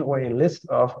collection or a list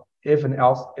of if and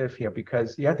else if here,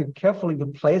 because you have to carefully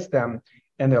place them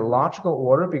in their logical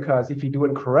order, because if you do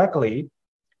it correctly,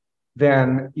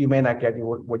 then you may not get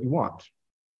what you want.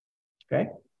 Okay.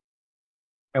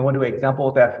 And one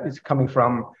example that is coming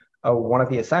from one of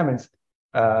the assignments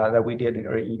that we did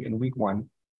in week 1.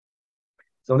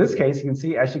 So in this case, you can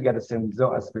see I should get the same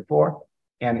result as before,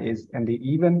 and the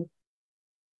even.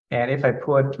 And if I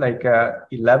put like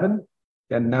 11,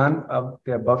 then none of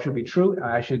the above should be true.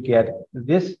 I should get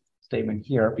this statement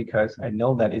here because I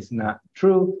know that it's not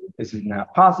true. This is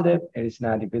not positive. It is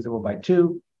not divisible by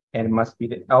 2, and it must be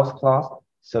the else clause.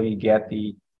 So you get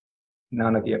the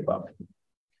none of the above.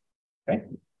 Okay.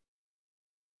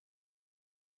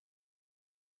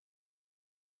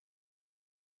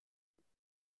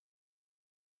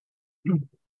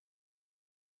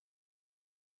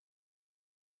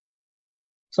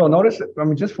 So notice, I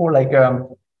mean, just for like,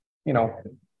 you know,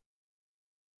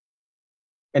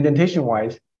 indentation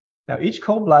wise, now each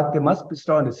code block, they must be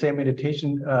stored in the same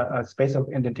indentation space of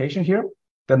indentation here.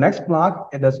 The next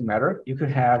block, it doesn't matter. You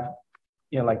could have,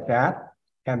 like that.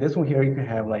 And this one here, you can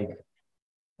have like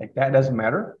that, doesn't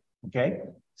matter. Okay.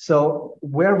 So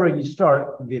wherever you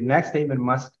start, the next statement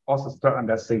must also start on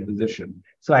that same position.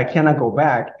 So I cannot go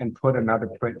back and put another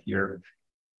print here.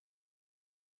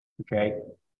 Okay.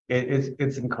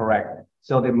 It's incorrect.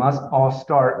 So they must all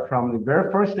start from the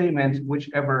very first statement,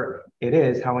 whichever it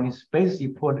is, how many spaces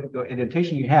you put, the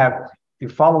indentation you have, the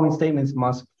following statements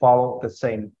must follow the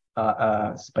same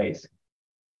space.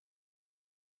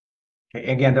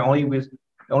 Okay, again, the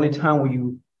only time when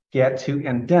you get to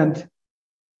indent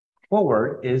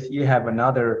forward is you have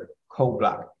another code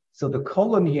block. So the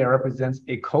colon here represents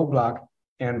a code block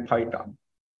in Python.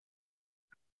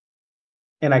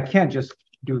 And I can't just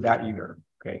do that either,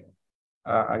 okay?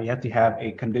 You have to have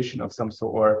a condition of some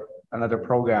sort or another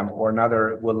program or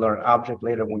another, we'll learn object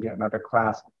later, we'll get another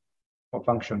class or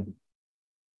function.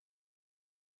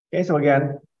 Okay, so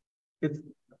again,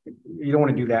 you don't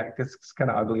want to do that because it's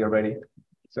kind of ugly already.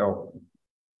 So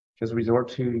just resort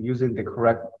to using the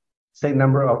correct same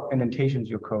number of indentations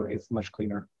your code is much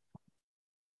cleaner.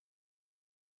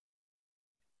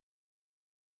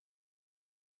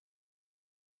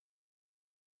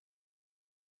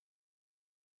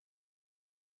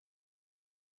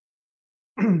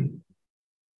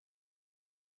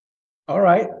 All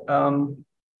right.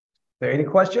 There any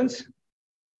questions?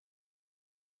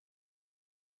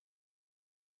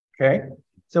 Okay.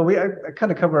 So I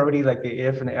kind of covered already like the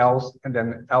if and else, and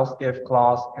then else if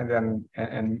clause, and then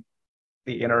and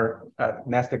the inner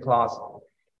nested clause.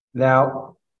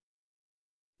 Now,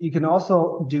 you can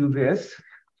also do this,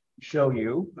 show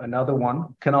you another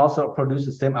one, can also produce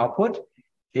the same output,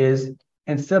 is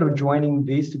instead of joining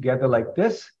these together like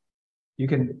this, you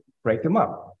can break them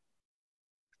up.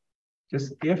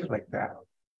 Just if like that.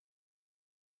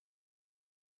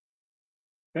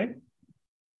 Okay.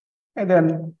 And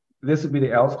then this would be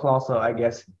the else clause, so I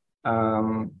guess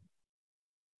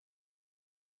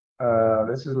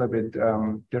this is a little bit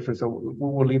different, so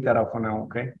we'll leave that out for now,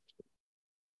 okay?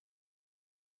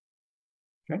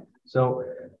 Okay, so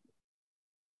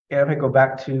if I go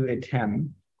back to a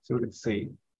 10, so we can see.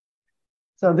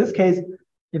 So in this case,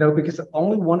 you know, because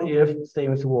only one if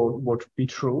statements will be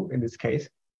true in this case,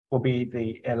 will be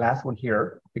the last one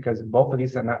here, because both of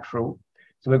these are not true.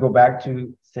 So we go back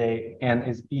to say n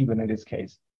is even in this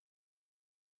case.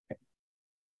 Okay.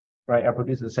 Right, I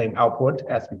produce the same output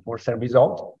as before, same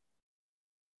result.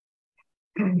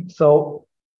 So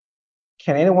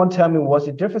can anyone tell me what's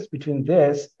the difference between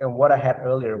this and what I had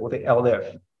earlier with the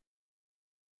elif?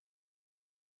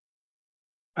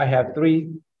 I have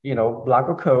three, you know, block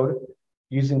of code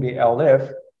using the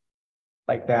elif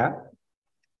like that,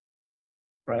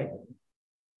 right?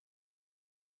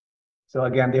 So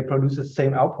again, they produce the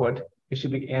same output. It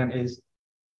should be n is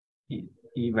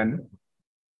even,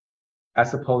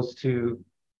 as opposed to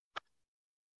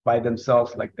by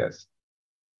themselves like this.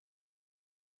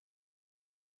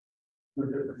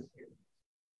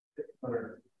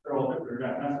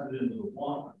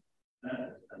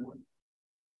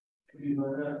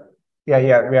 Yeah,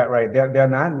 right. They're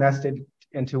not nested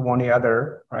into one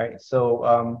other, right?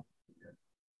 So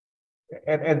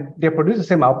and they produce the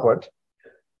same output.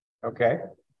 Okay.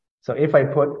 So if I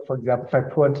put, for example, if I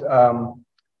put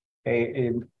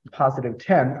a positive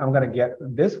 10, I'm going to get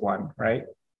this one, right?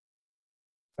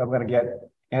 So I'm going to get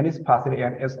n is positive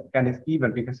and is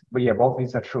even because, but yeah, both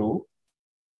these are true.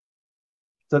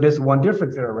 So there's one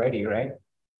difference there already, right?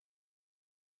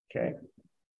 Okay.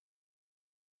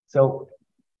 So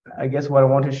I guess what I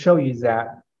want to show you is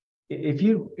that if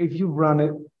you run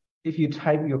it, if you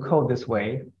type your code this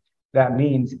way, that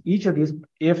means each of these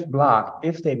if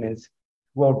statements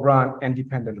will run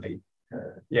independently.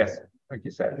 Yes, like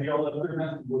you said. The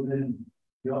other within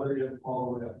the other if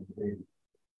all the way up to the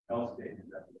else statement.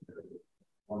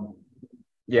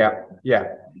 Yeah.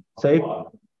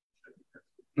 So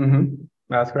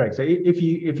that's correct. So if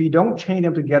you don't chain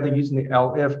them together using the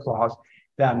elif clause,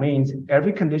 that means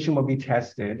every condition will be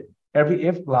tested, every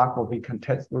if block will be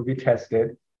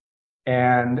tested,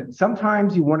 and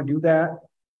sometimes you want to do that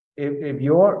if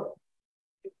you want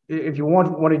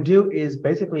to do is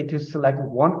basically to select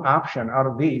one option out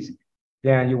of these,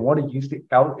 then you want to use the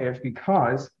elif,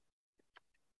 because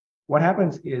what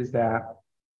happens is that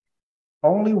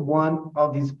only one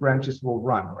of these branches will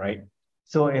run, right?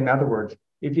 So in other words,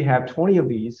 if you have 20 of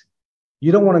these,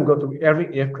 you don't want to go through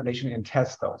every if condition and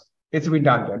test those. It's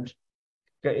redundant.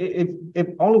 If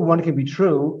only one can be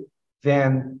true,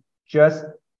 then just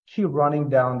keep running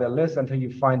down the list until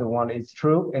you find the one is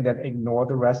true and then ignore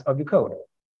the rest of your code.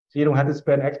 So you don't have to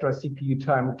spend extra CPU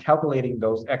time calculating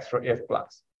those extra if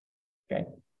blocks. Okay.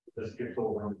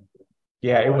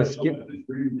 Yeah, it was skip.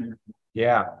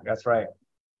 Yeah, that's right.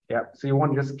 Yeah, so you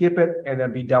want to just skip it and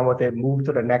then be done with it, move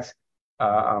to the next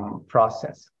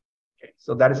process. Okay,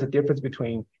 so that is the difference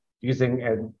between using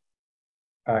an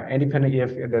independent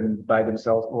if and then by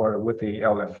themselves or with the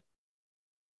elif.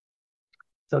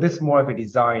 So this is more of a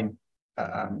design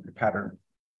pattern.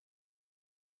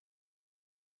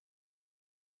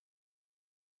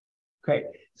 Okay,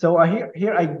 so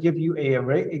here I give you a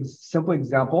very simple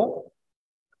example.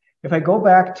 If I go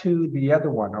back to the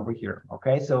other one over here,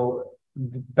 okay, so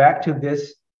back to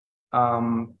this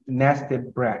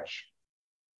nested branch.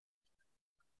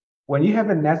 When you have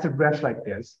a nested branch like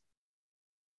this,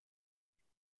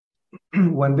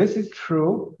 when this is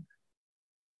true,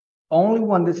 only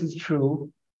when this is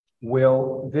true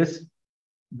will this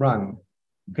run.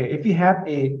 Okay, if you have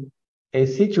a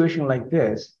situation like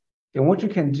this, then what you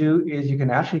can do is you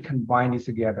can actually combine these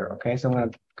together. Okay, so I'm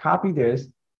going to copy this,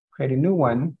 create a new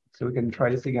one, so we can try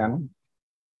this again.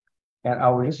 And I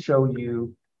will just show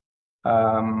you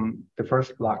the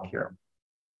first block here.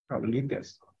 I'll delete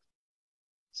this.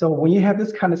 So when you have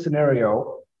this kind of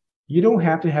scenario, you don't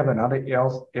have to have another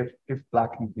else if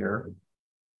block in here.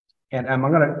 And I'm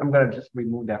gonna just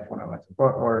remove that for now,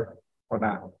 or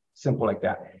not. Simple like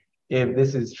that. If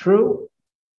this is true,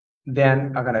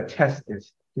 then I'm gonna test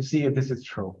this to see if this is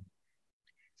true.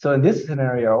 So in this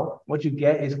scenario, what you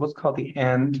get is what's called the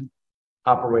AND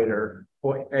operator,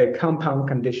 or a compound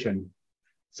condition.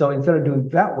 So instead of doing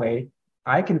it that way,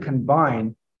 I can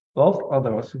combine both of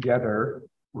those together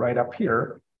right up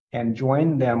here and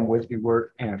join them with the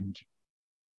word AND.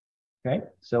 Okay,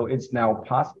 so it's now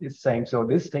it's saying, so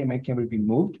this statement can be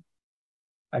removed.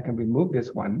 I can remove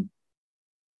this one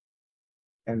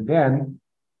and then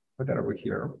put that over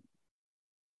here.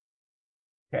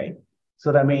 Okay,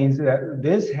 so that means that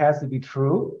this has to be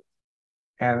true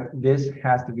and this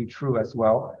has to be true as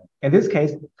well. In this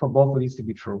case, for both of these to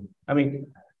be true. I mean,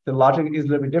 the logic is a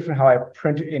little bit different how I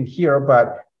print it in here,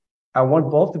 but I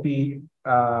want both to be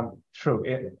true.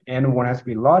 And one has to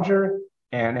be larger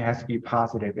and it has to be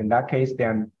positive. In that case,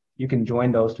 then you can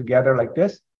join those together like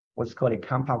this, what's called a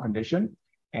compound condition,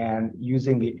 and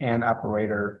using the AND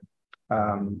operator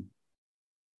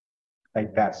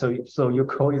like that. So your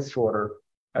code is shorter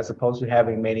as opposed to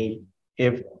having many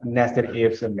nested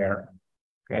ifs in there.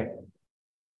 Okay.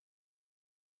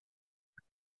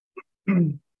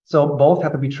 So both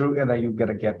have to be true, and then you're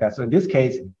gonna get that. So in this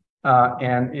case,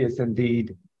 and is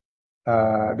indeed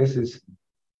this is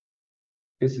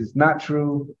not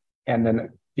true, and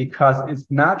then because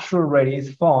it's not true already,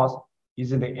 it's false.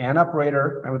 Using the AND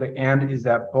operator, remember the AND is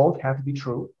that both have to be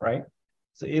true, right?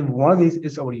 So if one of these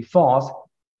is already false,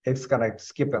 it's gonna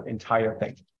skip the entire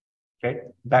thing. Okay,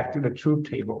 back to the truth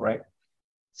table, right?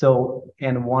 So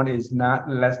N1 is not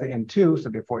less than N2, so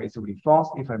therefore it's already false.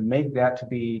 If I make that to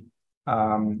be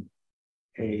a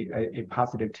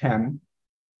positive 10,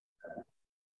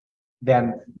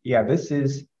 then yeah, this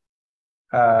is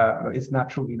it's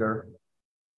not true either.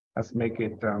 Let's make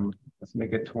it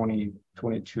 20,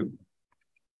 22.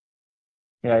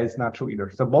 Yeah, it's not true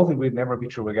either. So both will never be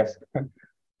true, I guess.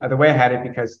 The way I had it,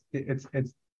 because it's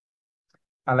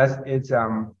unless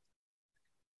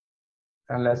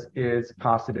it's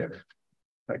positive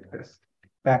like this,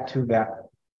 back to that,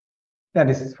 then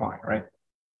this is fine, right?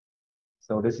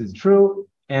 So this is true,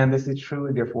 and this is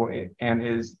true, therefore it and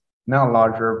is now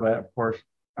larger, but of course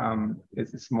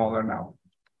it's smaller now.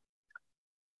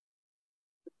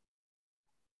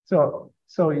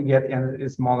 So you get a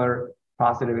smaller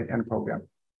positive AND program.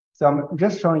 So I'm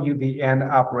just showing you the AND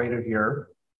operator here,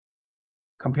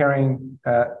 comparing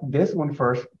this one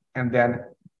first and then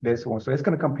this one. So it's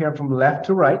going to compare from left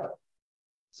to right.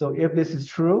 So if this is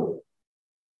true,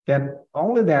 then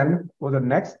only then will the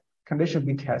next condition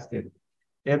be tested.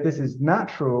 If this is not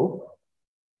true,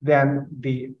 then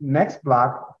the next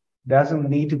block doesn't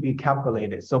need to be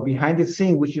calculated. So behind the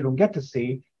scene, which you don't get to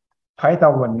see,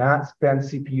 Python will not spend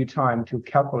CPU time to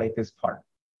calculate this part.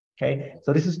 Okay,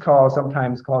 so this is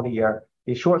sometimes called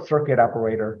the short circuit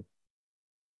operator,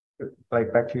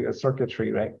 like back to a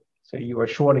circuitry, right? So you are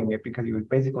shorting it because you would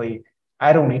basically,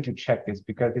 I don't need to check this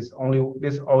because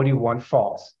there's only one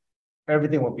false.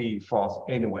 Everything will be false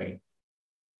anyway.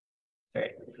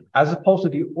 Okay, as opposed to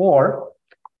the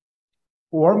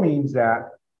or means that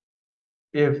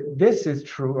if this is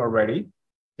true already,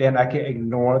 then I can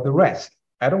ignore the rest.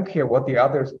 I don't care what the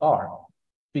others are,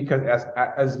 because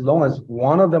as long as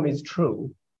one of them is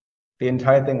true, the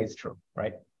entire thing is true,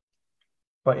 right?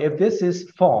 But if this is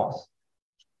false,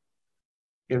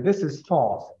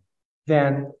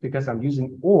 then because I'm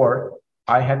using or,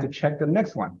 I have to check the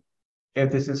next one. If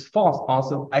this is false,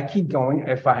 also, I keep going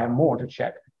if I have more to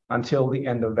check until the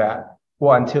end of that,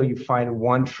 or until you find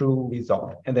one true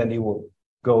result, and then you will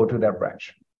go to that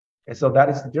branch. And so that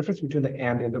is the difference between the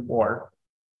AND and the or.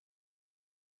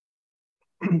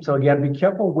 So again, be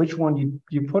careful which one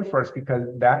you put first, because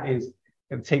that is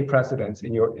going to take precedence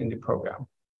in the program.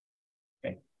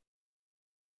 Okay.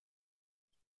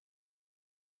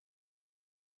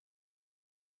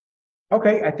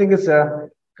 Okay, I think it's a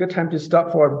good time to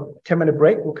stop for a 10-minute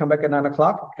break. We'll come back at 9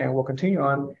 o'clock and we'll continue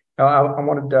on Now, I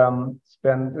wanted to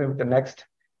spend the next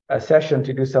session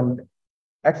to do some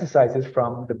exercises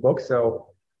from the book. So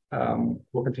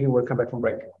we'll continue. We'll come back from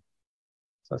break.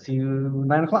 So I'll see you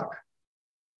 9 o'clock.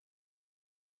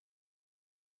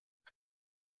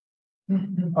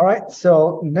 All right.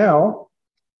 So now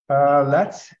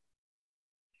let's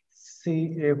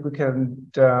see if we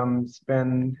can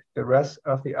spend the rest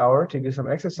of the hour to do some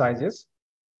exercises.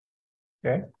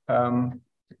 Okay.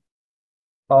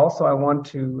 Also, I want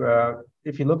to,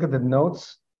 if you look at the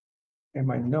notes in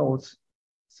my notes,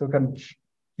 so I can give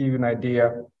you an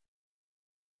idea.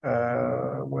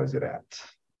 Where is it at?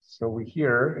 So we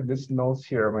here in this notes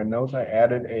here, my notes, I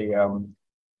added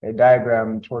a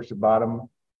diagram towards the bottom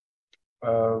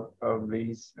of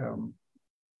these.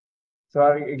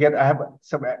 So again, I have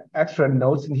some extra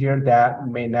notes in here that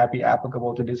may not be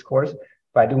applicable to this course,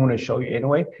 but I do want to show you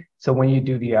anyway. So when you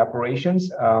do the operations,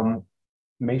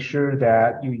 make sure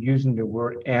that you're using the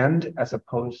word and as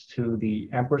opposed to the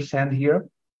ampersand here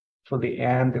for the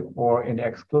and or in the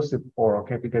exclusive or,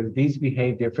 okay, because these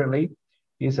behave differently.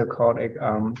 These are called,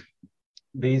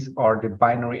 these are the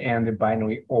binary and the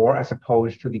binary or as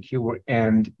opposed to the keyword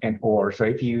and or. So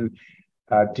if you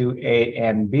do A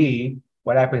and B,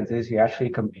 what happens is you're actually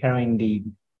comparing the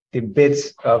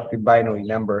bits of the binary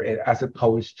number as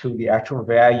opposed to the actual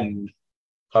values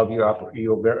of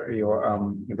your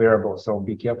variable. So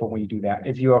be careful when you do that.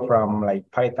 If you are from like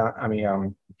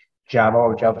Python, Java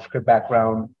or JavaScript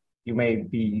background, you may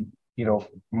be,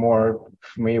 more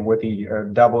familiar with the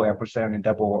double ampersand and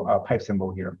double pipe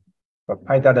symbol here. But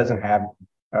Python doesn't have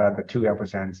the two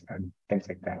ampersands and things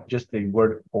like that. Just the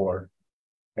word or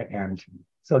and.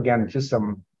 So again, just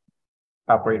some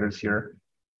operators here.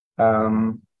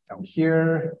 Down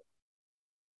here,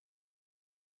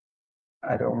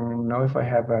 I don't know if I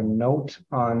have a note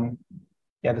on,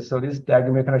 yeah, so this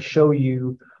diagram is going to show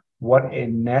you what a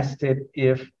nested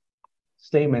if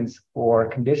statements or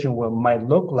condition might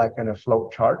look like in a flow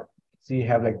chart. So you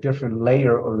have like different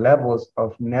layer or levels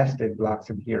of nested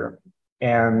blocks in here.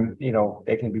 And,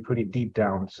 they can be pretty deep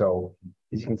down. So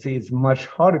as you can see, it's much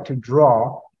harder to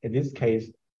draw in this case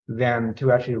than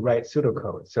to actually write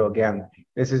pseudocode. So again,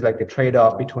 this is like the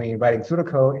trade-off between writing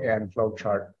pseudocode and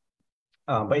flowchart.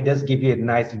 But it does give you a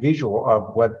nice visual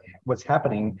of what's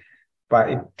happening,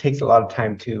 but it takes a lot of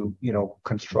time to,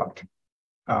 construct.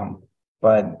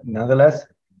 But nonetheless,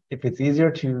 if it's easier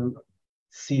to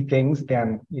see things,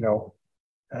 then,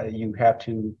 you have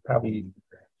to probably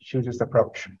choose this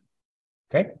approach.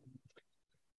 Okay.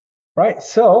 Right.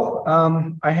 So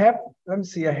I have, let me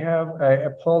see, I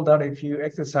pulled out a few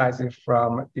exercises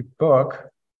from the book.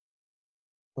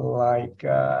 Like,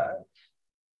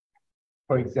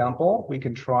 for example, we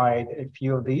can try a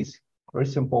few of these very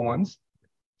simple ones.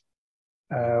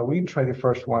 We can try the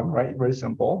first one, right? Very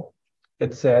simple.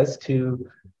 It says to,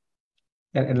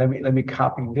 and let me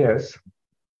copy this,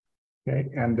 okay,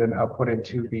 and then I'll put it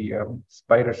to the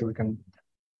spider so we can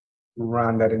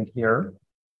run that in here.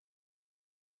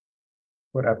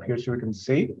 Put up here so we can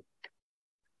see.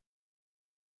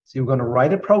 So you're going to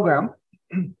write a program,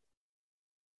 all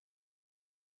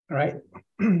right?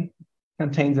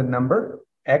 Contains a number,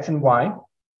 X and Y,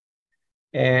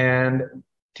 and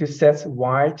to set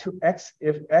Y to X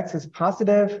if X is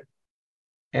positive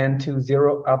and to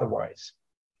 0 otherwise,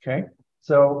 okay?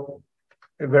 So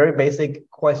a very basic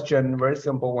question, very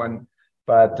simple one,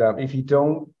 but if you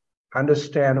don't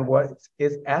understand what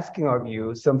it's asking of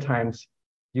you, sometimes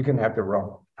you can have the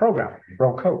wrong program,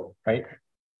 wrong code, right?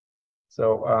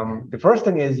 So the first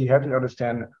thing is you have to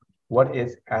understand what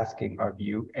is asking of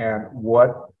you and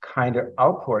what kind of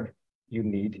output you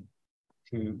need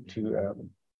to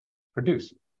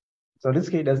produce. So this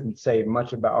case doesn't say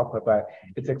much about output, but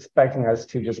it's expecting us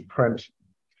to just print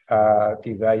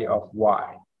the value of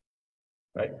Y,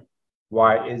 right?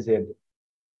 Y is it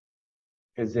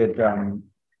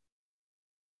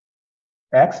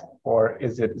X or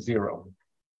is it 0?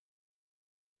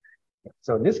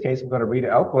 So in this case, we're going to read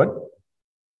the output.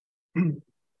 And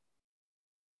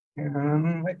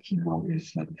my keyboard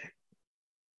is not.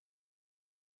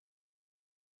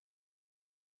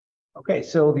 Okay,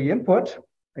 so the input,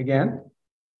 again,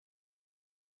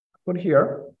 put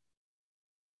here.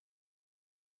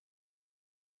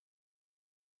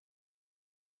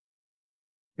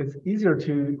 It's easier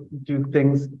to do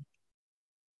things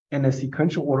in a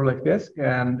sequential order like this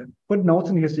and put notes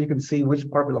in here so you can see which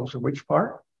part belongs to which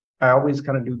part. I always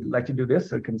kind of like to do this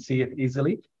so you can see it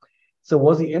easily. So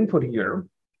what's the input here?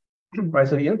 Right,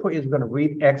 so the input is we're going to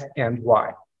read X and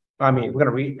Y. I mean, we're going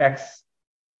to read X,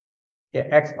 yeah,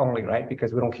 X only, right?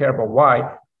 Because we don't care about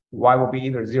Y. Y will be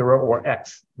either 0 or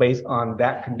X based on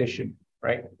that condition,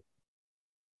 right?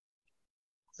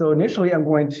 So initially, I'm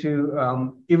going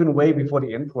to, even way before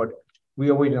the input, we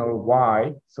already know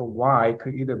y. So y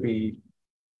could either be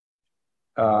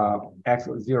x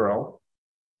or 0.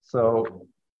 So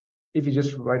if you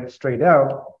just write it straight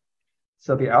out,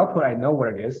 so the output, I know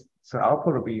what it is. So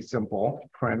output will be simple,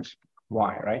 print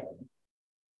y, right?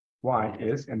 Y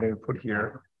is, and then put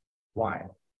here y.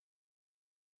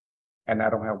 And I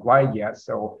don't have y yet,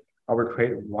 so I will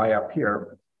create y up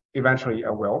here. Eventually, I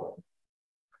will.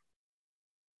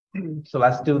 So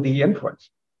let's do the input.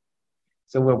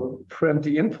 So we'll print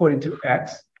the input into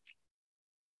x,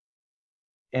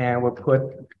 and we'll put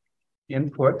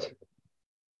input.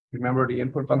 Remember the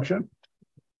input function?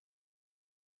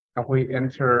 And we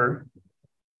enter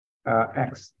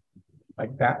x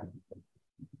like that.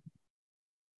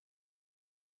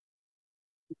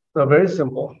 So very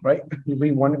simple, right? You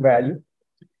bring one value.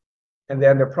 And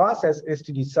then the process is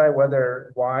to decide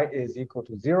whether y is equal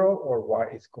to 0 or y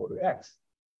is equal to x.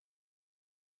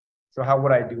 So how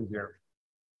would I do here?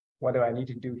 What do I need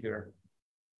to do here?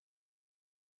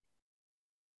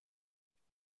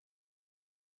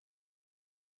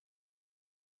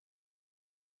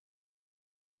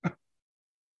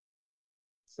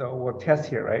 So we'll test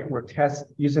here, right? We'll test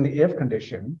using the if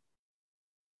condition.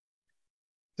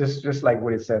 Just like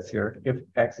what it says here, if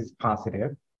x is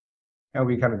positive, and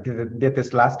we kind of did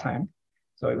this last time.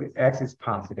 So if x is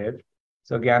positive,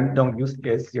 so again, don't use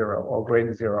is 0 or greater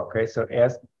than 0, okay? So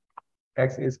as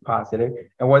x is positive,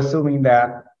 and we're assuming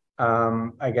that,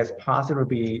 I guess positive would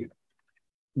be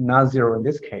not 0 in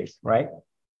this case, right?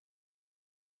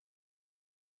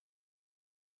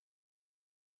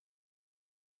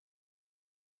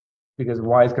 Because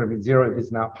y is going to be 0 if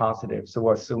it's not positive. So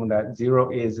we'll assume that 0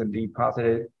 is indeed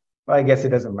positive. Well, I guess it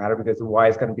doesn't matter because y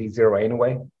is going to be 0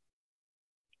 anyway.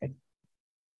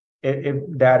 If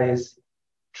that is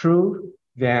true,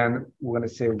 then we're going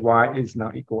to say y is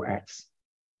not equal x,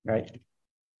 right?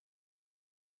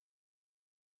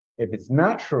 If it's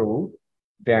not true,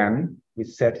 then we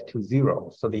set to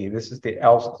 0. So this is the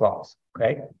else clause,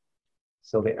 okay?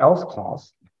 So the else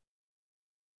clause,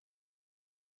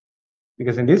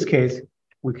 because in this case,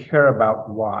 we care about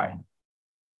y,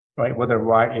 right? Whether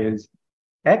y is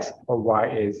x or y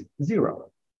is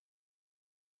 0.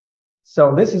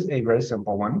 So this is a very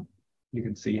simple one. You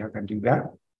can see how I can do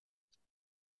that.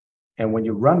 And when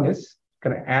you run this, it's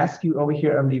going to ask you over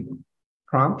here on the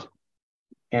prompt.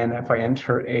 And if I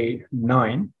enter a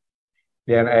 9,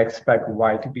 then I expect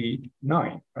y to be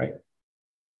 9, right?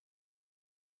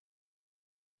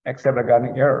 Except I got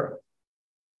an error.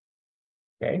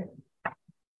 Okay.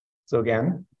 So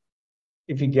again,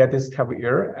 if you get this type of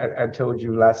error, I told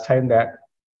you last time that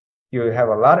you have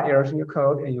a lot of errors in your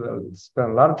code and you will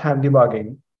spend a lot of time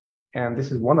debugging. And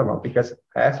this is one of them because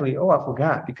actually, I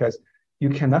forgot, because you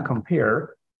cannot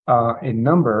compare a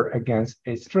number against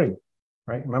a string,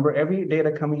 right? Remember, every data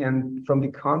coming in from the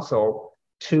console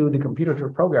to the computer to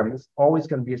program is always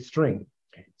going to be a string.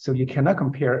 So you cannot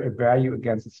compare a value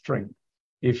against a string.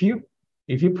 If you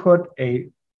put a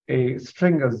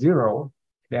string of 0,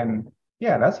 then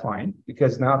yeah, that's fine,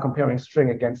 because now comparing string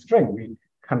against string, we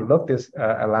kind of looked this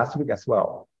last week as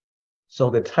well. So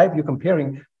the type you're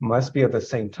comparing must be of the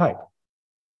same type.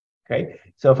 Okay,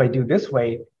 so if I do this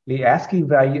way, the ASCII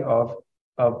value of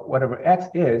whatever x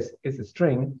is a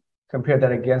string. Compare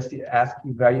that against the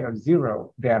ASCII value of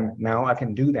 0, then now I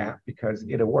can do that because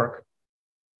it'll work,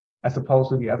 as opposed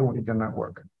to the other one, it did not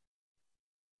work.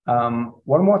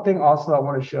 One more thing also I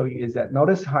want to show you is that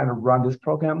notice how I run this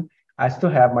program. I still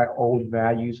have my old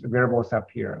values, variables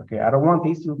up here. Okay, I don't want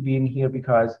these to be in here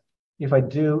because if I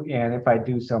do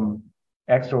some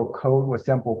extra code or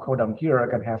sample code down here, I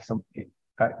can have some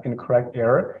incorrect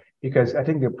error, because I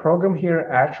think the program here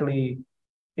actually,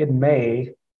 it may,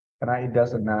 and it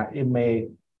doesn't not, it may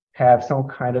have some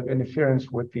kind of interference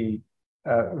with the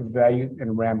value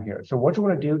in RAM here. So what you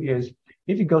want to do is,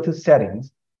 if you go to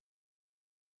settings,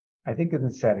 I think it's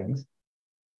in settings.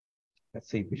 Let's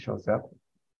see if it shows up.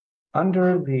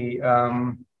 Under the,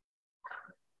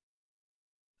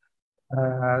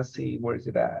 let's see, where is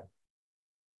it at?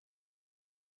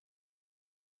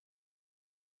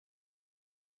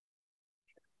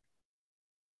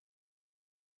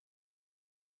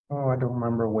 Oh, I don't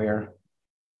remember where.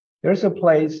 There's a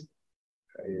place,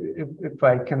 if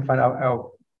I can find out,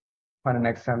 I'll find it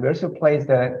next time. There's a place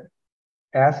that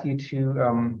asks you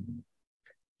to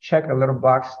check a little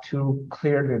box to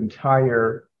clear the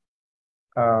entire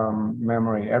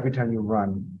memory every time you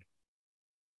run.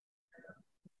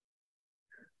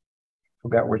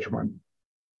 Forgot which one.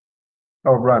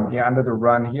 Oh, run. Yeah, under the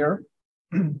run here.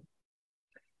 And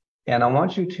I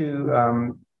want you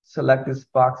to select this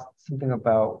box, something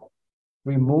about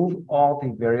remove all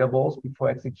the variables before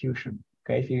execution.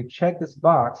 Okay, if you check this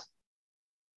box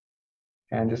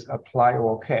and just apply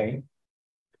OK.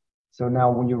 So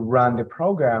now when you run the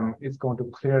program, it's going to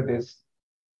clear this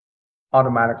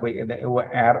automatically, and then it will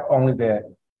add only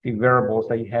the variables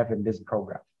that you have in this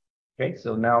program. Okay,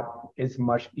 so now it's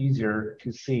much easier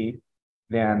to see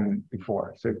than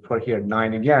before. So you put here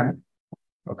 9 again.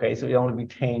 Okay, so it only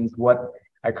retains what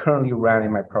I currently ran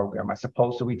in my program. I'm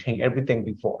supposed to retain everything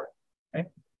before. Okay,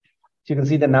 so you can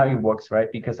see that now it works, right?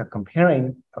 Because I'm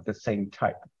comparing of the same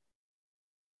type.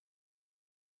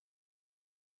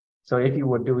 So if you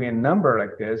were doing a number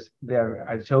like this, then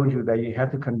I told you that you have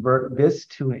to convert this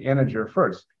to an integer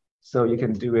first. So you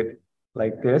can do it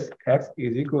like this: x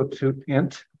is equal to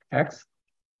int x.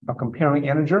 I'm comparing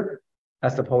integer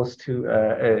as opposed to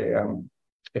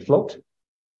a float.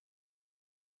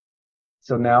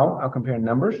 So now I'll compare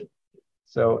numbers.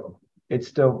 So it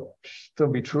still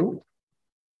be true.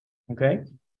 Okay.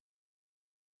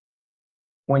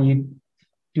 When you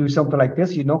do something like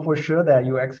this, you know for sure that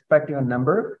you're expecting a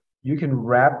number. You can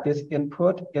wrap this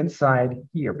input inside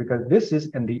here because this is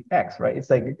in the x, right? It's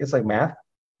like math.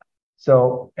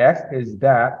 So x is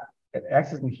that, and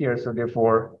x is in here. So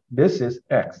therefore, this is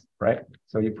x, right?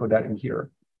 So you put that in here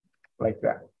like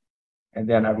that. And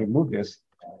then I remove this.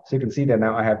 So you can see that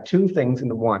now I have two things in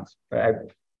the ones. I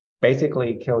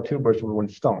basically kill two birds with one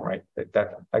stone, right?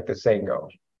 That like the saying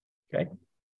goes, okay?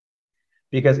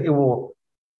 Because it will,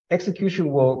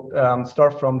 execution will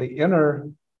start from the inner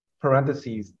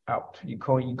parentheses out. You're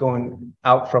going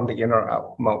out from the inner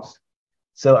outmost.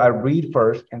 So I read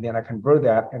first, and then I convert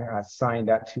that, and I assign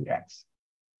that to x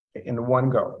in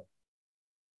one go.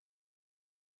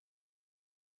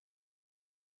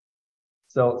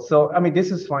 So I mean,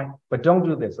 this is fine, but don't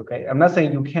do this, okay? I'm not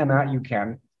saying you cannot, you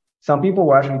can. Some people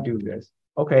will actually do this.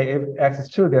 Okay, if x is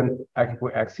 2, then I can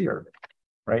put x here,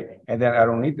 right? And then I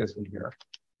don't need this one here,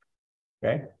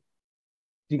 okay?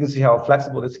 You can see how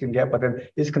flexible this can get, but then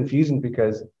it's confusing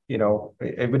because, you know,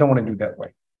 we don't want to do that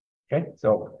way, okay?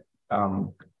 So,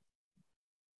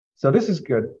 so this is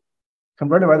good.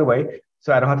 Convert it right away,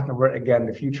 so I don't have to convert again in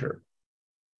the future.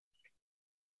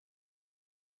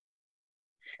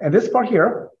 And this part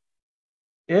here,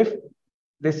 if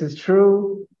this is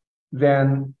true,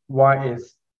 then y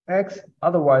is x,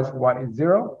 otherwise y is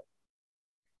 0.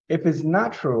 If it's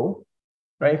not true,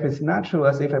 right? If it's not true,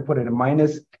 let's say if I put it in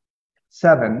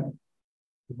 -7,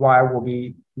 y will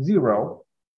be 0,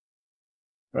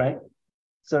 right?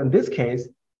 So in this case,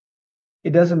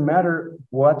 it doesn't matter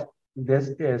what this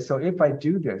is. So if I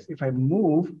do this, if I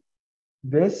move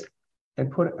this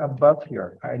and put it above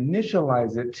here, I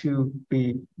initialize it to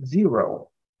be 0.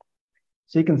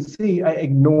 So you can see I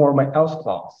ignore my else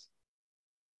clause,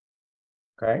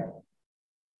 okay?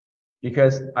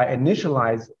 Because I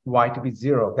initialize y to be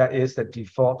 0. That is the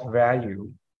default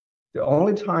value. The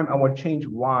only time I will change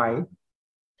y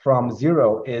from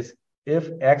 0 is if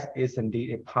x is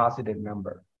indeed a positive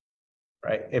number,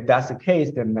 right? If that's the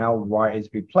case, then now y is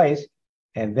replaced,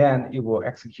 and then it will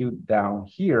execute down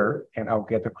here, and I'll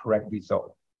get the correct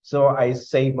result. So I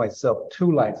save myself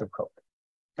 2 lines of code.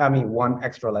 I mean, 1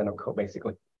 extra line of code,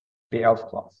 basically, the else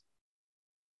clause.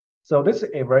 So this is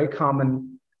a very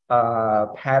common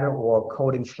pattern or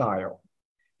coding style.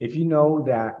 If you know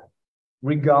that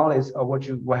regardless of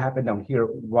what happened down here,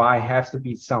 y has to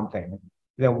be something,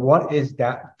 then what is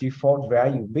that default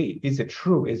value be? Is it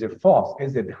true? Is it false?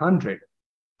 Is it 100?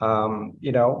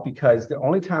 You know, because the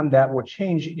only time that will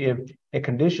change if a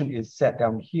condition is set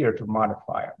down here to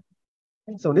modify it.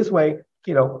 And so this way,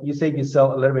 you know, you save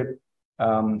yourself a little bit,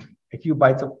 a few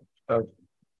bytes of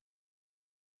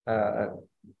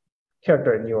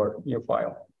character in your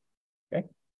file. Okay.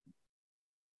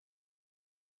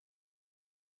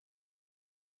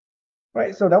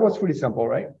 Right. So that was pretty simple,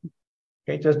 right?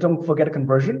 Okay. Just don't forget a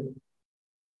conversion.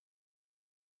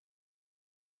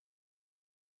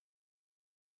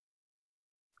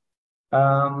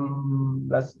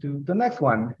 Let's do the next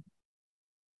one.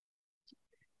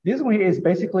 This one here is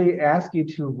basically ask you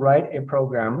to write a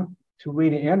program to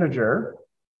read an integer.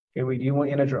 Okay, we do one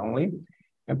integer only,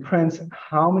 and prints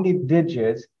how many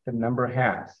digits the number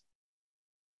has.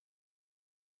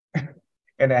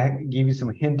 And I give you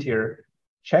some hint here,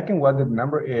 checking whether the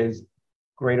number is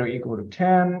greater or equal to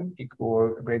 10, equal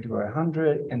or greater to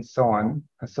 100, and so on,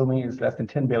 assuming it's less than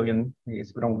 10 billion,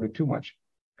 because we don't do too much.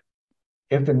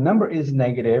 If the number is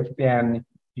negative, then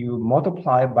you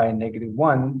multiply by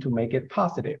 -1 to make it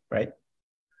positive, right?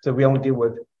 So we only deal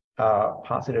with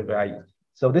positive values.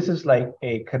 So this is like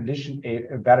a condition,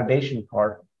 a validation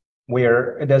part,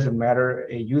 where it doesn't matter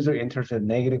a user enters a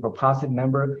negative or positive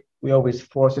number, we always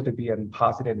force it to be a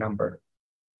positive number.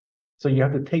 So you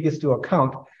have to take this into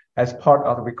account as part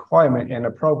of the requirement in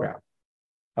a program.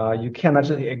 You cannot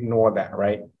just ignore that,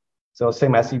 right? So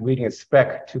same as you reading a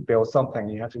spec to build something,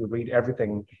 you have to read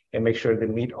everything and make sure they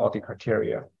meet all the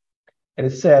criteria. And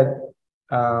it said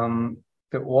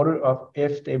the order of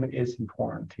if statement is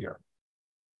important here.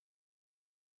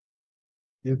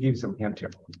 This gives some hint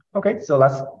here. Okay, so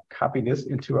let's copy this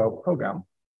into our program.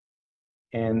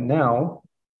 And now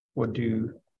we'll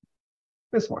do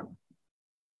this one.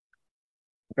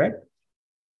 Okay,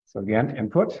 so again,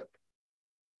 input.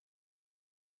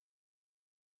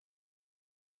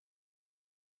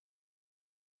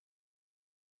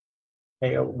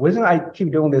 Okay, the reason I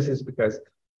keep doing this is because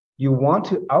you want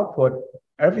to output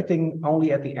everything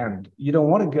only at the end. You don't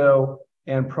want to go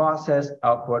and process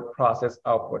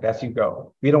output as you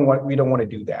go. We don't want to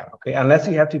do that, okay? Unless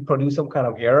you have to produce some kind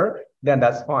of error, then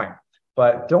that's fine.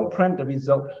 But don't print the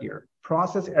result here.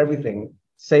 Process everything,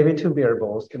 save it to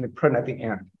variables, and then print at the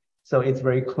end. So it's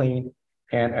very clean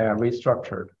and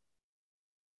restructured.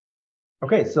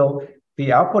 Okay, so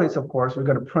the output is, of course, we're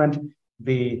going to print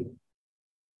the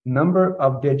number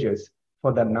of digits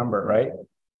for that number, right?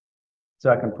 So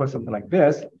I can put something like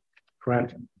this,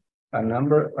 print a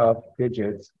number of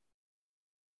digits.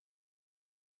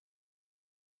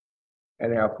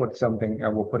 And then I'll put something, I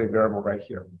will put a variable right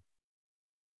here.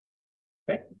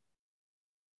 Okay.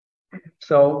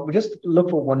 So we just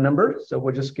look for one number. So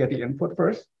we'll just get the input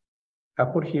first.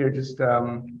 I'll put here just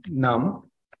num.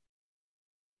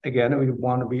 Again, we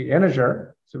want to be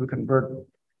integer, so we convert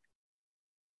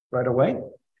right away.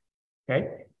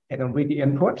 Okay, and then read the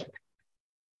input.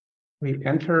 We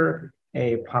enter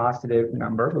a positive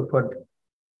number.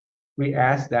 We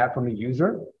ask that from the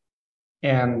user,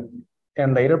 and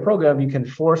later program you can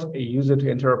force a user to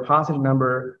enter a positive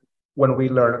number when we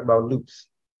learn about loops.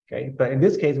 Okay, but in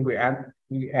this case we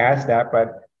ask that,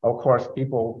 but of course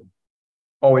people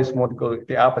always want to go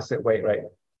the opposite way, right?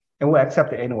 And we'll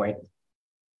accept it anyway.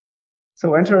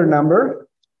 So enter a number,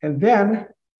 and then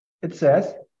it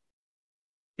says,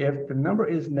 if the number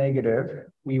is negative,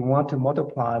 we want to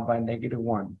multiply by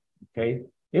 -1, okay?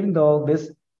 Even though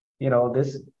this,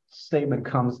 this statement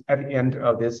comes at the end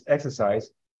of this exercise,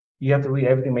 you have to read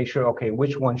everything, make sure, okay,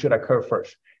 which one should occur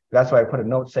first? That's why I put a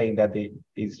note saying that the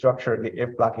structure, the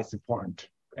if block is important,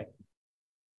 okay?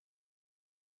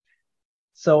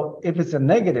 So if it's a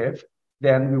negative,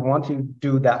 then we want to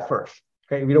do that first,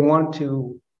 okay? We don't want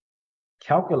to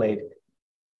calculate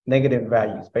negative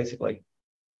values, basically.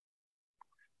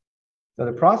 So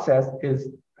the process is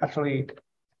actually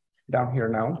down here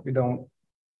now.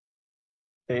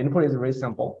 The input is very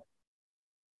simple.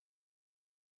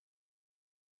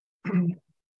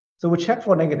 So we check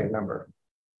for a negative number.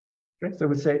 Okay, so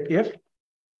we say if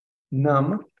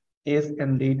num is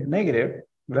indeed negative,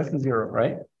 less than 0,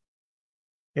 right?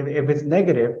 If it's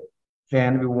negative,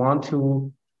 then we want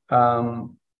to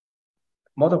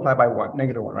multiply by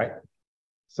 -1, right?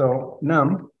 So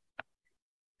num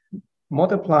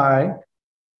multiply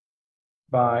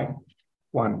by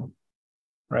 1,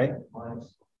 right?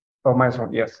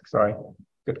 -1, yes, sorry,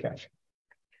 good catch.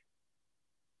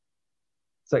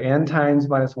 So n times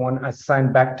 -1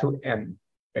 assigned back to n,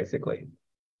 basically.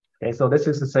 Okay, so this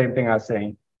is the same thing as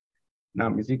saying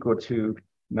num is equal to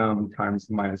num times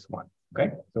 -1, okay?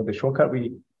 So the shortcut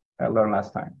we learned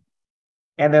last time.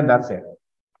 And then that's it.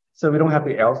 So we don't have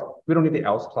the else, we don't need the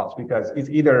else clause because it's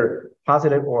either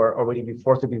positive or already be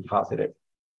forced to be positive.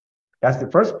 That's the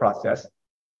first process.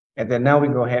 And then now we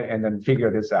go ahead and then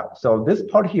figure this out. So this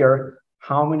part here,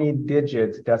 how many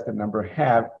digits does the number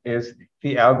have is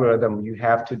the algorithm you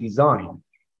have to design.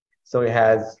 So it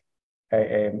has,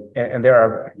 and there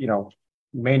are,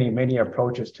 many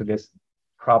approaches to this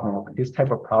problem, this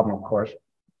type of problem, of course.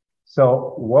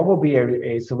 So what will be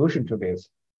a solution to this?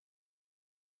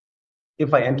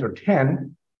 If I enter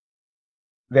 10,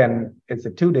 then it's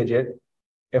a 2-digit.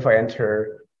 If I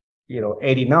enter,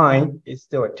 89, it's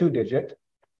still a 2-digit.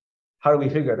 How do we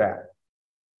figure that?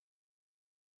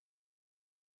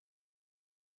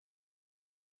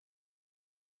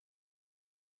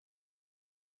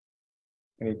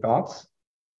 Any thoughts?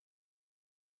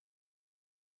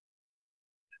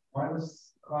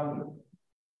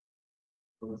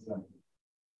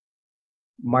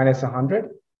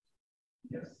 -100?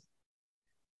 Yes.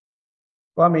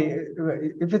 Well, I mean,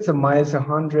 if it's a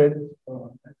 -100,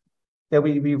 then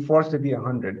we forced to be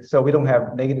 100. So we don't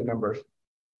have negative numbers.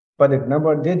 But the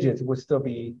number of digits would still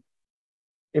be,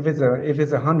 if it's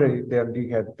 100, then you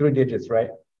have 3 digits,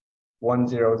 right?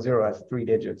 100 has 3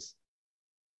 digits.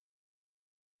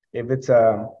 If it's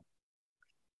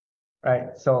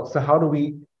right, so how do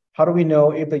we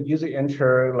know if the user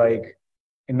enter like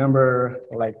a number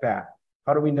like that.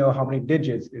 How do we know how many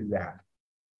digits is that?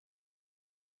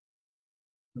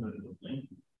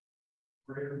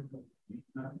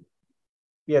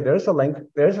 Yeah, there's a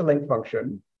length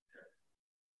function.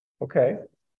 Okay.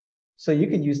 So you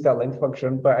can use that length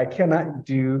function, but I cannot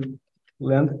do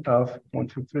length of 1,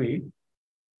 2, 3.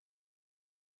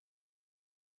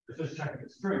 Just check the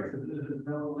string.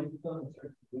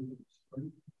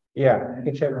 Yeah, you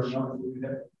can check.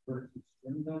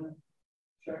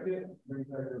 Check it.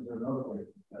 Another way.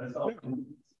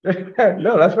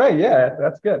 No, that's right. Yeah,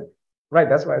 that's good. Right.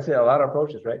 That's why I say a lot of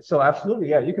approaches, right? So absolutely,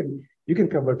 yeah, you can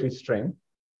convert to string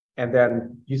and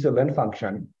then use the length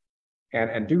function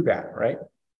and do that, right?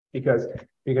 Because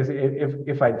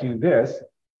if I do this,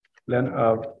 length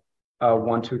of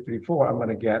 1, 2, 3, 4, I'm going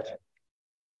to get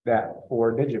that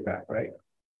 4-digit back, right?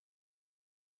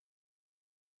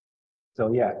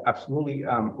 So yeah, absolutely.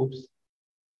 Oops.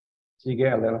 So you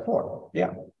get a length of 4.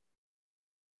 Yeah.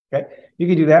 Okay. You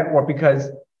can do that, or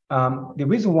because the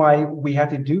reason why we have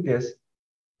to do this,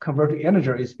 convert to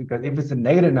integer, is because if it's a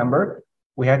negative number,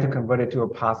 we have to convert it to a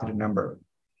positive number.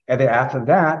 And then after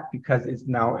that, because it's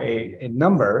now a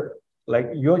number,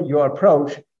 like your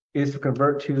approach is to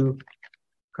convert to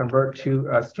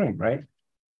a string, right?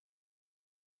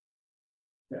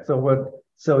 Yeah. So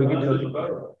you can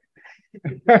do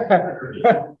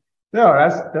no,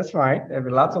 that's fine. I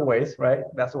mean, lots of ways, right?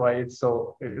 That's why it's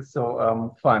so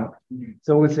fun.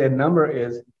 So we say number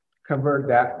is convert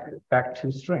that back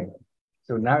to string.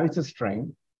 So now it's a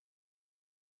string,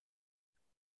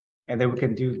 and then we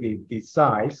can do the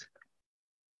size,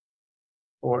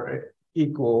 or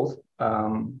equals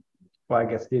well, I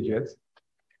guess digits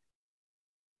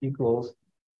equals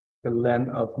the length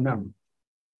of num.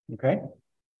 Okay,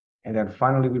 and then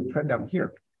finally we put them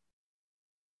here.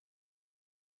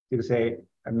 You say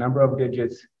a number of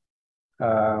digits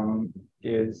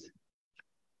is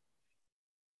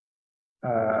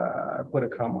put a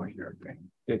comma here. Okay,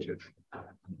 digits.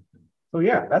 So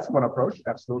yeah, that's one approach,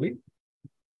 absolutely.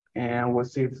 And we'll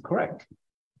see if it's correct.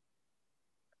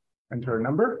 Enter a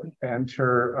number,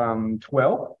 enter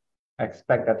 12. I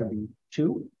expect that to be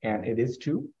 2, and it is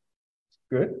 2.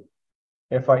 Good.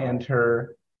 If I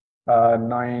enter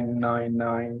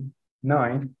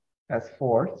 9999, that's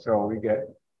 4, so we get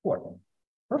 4.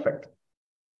 Perfect.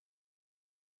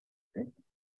 Okay.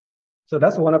 So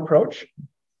that's one approach.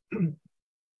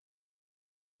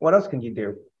 What else can you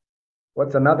do?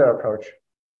 What's another approach?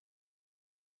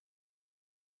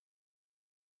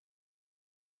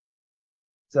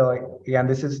 So again,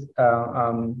 this is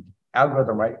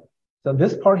algorithm, right? So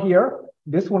this part here,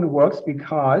 this one works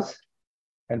because,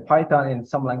 and Python in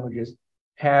some languages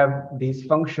have these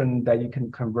functions that you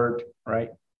can convert,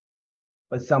 right?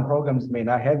 But some programs may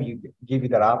not give you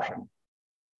that option.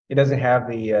 It doesn't have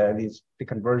the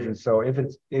conversion. So if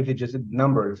it's just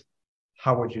numbers,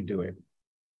 how would you do it,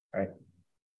 right?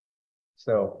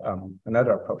 So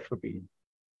another approach would be,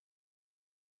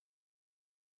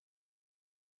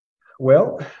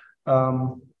 well,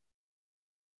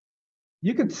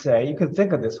 you could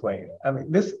think of this way. I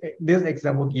mean, this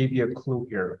example gives you a clue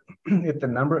here. If the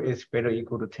number is greater or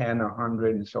equal to 10 or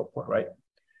 100 and so forth, right?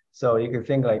 So you can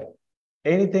think like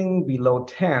anything below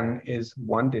 10 is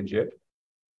 1 digit.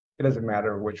 It doesn't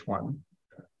matter which one.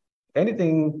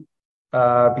 Anything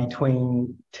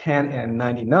between 10 and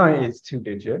 99 is 2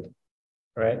 digit,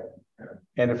 right?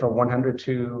 And from 100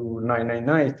 to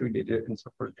 999 is 3 digit and so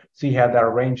forth. So you have that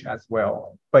range as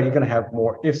well, but you're going to have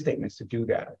more if statements to do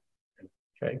that.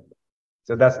 Okay,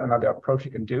 so that's another approach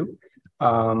you can do.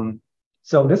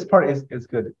 So this part is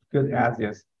good as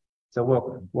is. So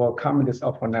we'll comment this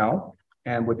up for now,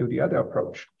 and we'll do the other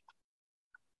approach.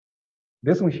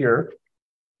 This one here,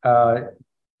 and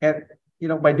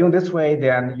by doing this way,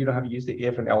 then you don't have to use the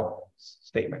if and else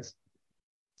statements.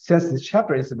 Since this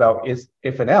chapter is about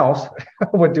if and else,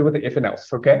 we'll do with the if and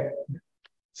else. Okay,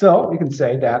 so you can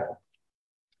say that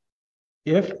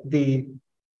if the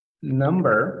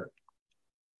number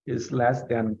is less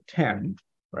than 10,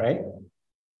 right?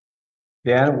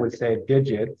 Then we say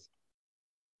digits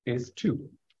is 2,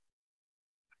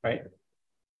 right?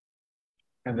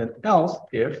 And then else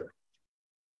if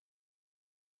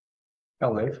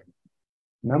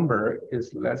number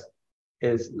is less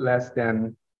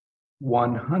than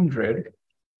 100.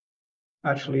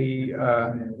 Actually,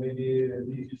 oh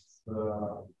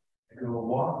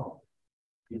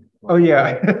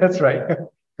yeah, that's right.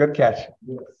 Good catch.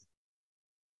 Yes.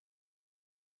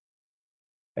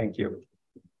 Thank you.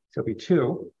 So it'll be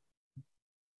 2.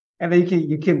 And then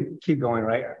you can keep going,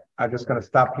 right? I'm just going to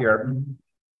stop here.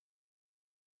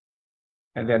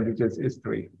 And then digits is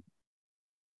 3.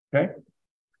 Okay.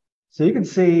 So you can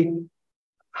see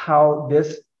how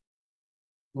this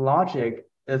logic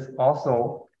is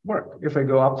also work. If I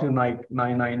go up to like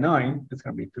 999, it's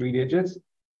going to be 3 digits.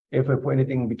 If I put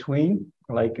anything in between,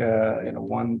 like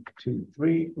 1, 2,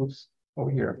 3, oops,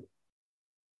 over here,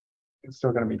 it's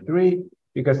still going to be 3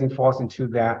 because it falls into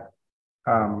that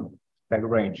that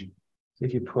range. So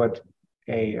if you put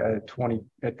a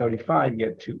 35, you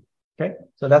get 2. Okay,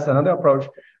 so that's another approach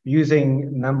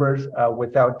using numbers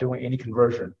without doing any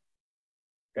conversion.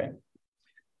 Okay.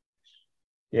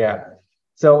 Yeah.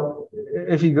 So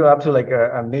if you go up to like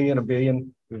a million, a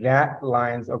billion, that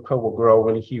lines of code will grow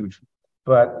really huge.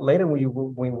 But later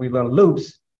when we learn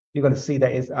loops, you're going to see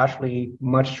that it's actually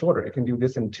much shorter. It can do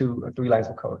this in 2 or 3 lines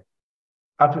of code,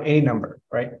 up to any number,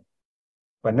 right?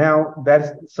 But now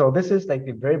so this is like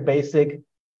the very basic,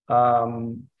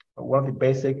 one of the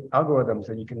basic algorithms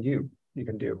that you can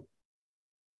do.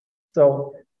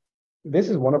 So this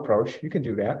is one approach. You can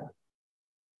do that.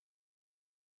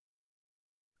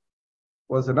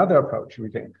 Was another approach, we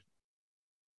think.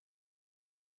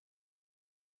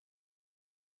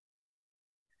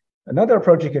 Another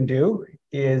approach you can do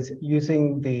is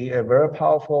using the very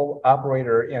powerful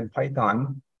operator in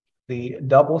Python, the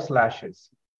double slashes.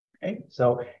 Okay,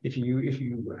 so if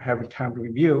you have time to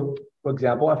review, for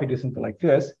example, if you do something like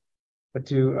this, but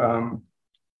do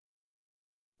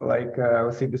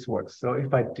let's see if this works. So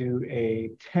if I do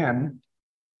a 10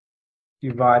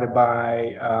 divided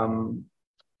by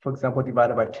for example,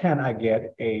 divided by 10, I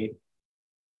get a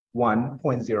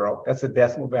 1.0. That's the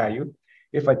decimal value.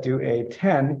 If I do a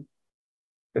 10,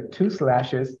 the 2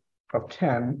 slashes of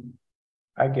 10,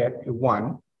 I get a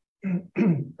 1,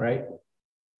 right?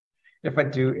 If I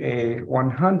do a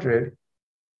 100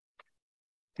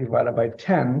 divided by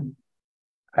 10,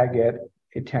 I get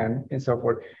a 10 and so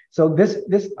forth. So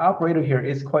this operator here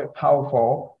is quite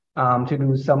powerful to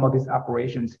do some of these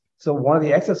operations. So one of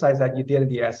the exercises that you did in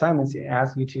the assignments, it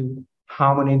asked you to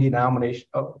how many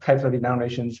types of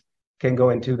denominations can go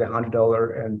into the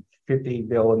 $100 and $50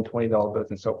 bill and $20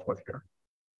 bills and so forth here.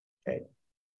 Okay.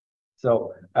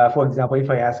 So for example,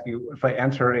 if I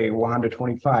enter a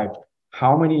 125,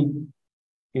 how many,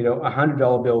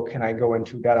 $100 bill can I go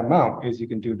into that amount? Is you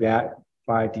can do that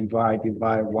by divide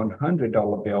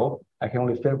 $100 bill. I can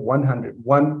only fit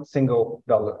one single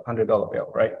 $100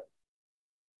 bill, right?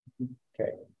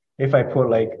 Okay. If I put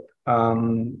like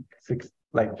 6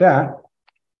 like that,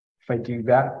 if I do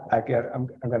that, I'm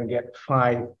going to get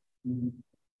 $5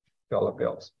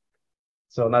 bills.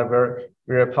 So not a very,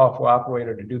 very powerful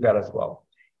operator to do that as well.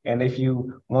 And if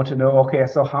you want to know, okay,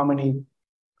 so how many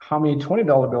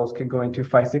 $20 bills can go into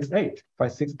 568?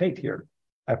 568 here.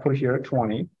 I put here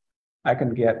 20. I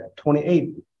can get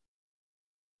 28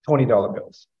 $20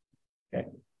 bills. Okay.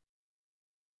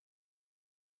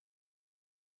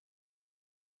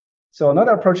 So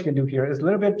another approach you can do here is a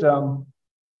little bit, I'm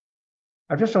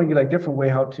just showing you like different way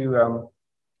how to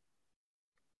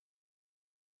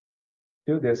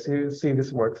do this. See if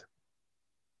this works.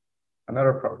 Another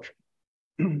approach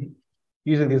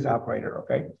using this operator,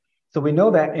 okay? So we know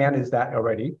that n is that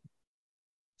already.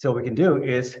 So what we can do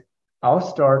is I'll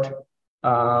start,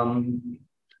 so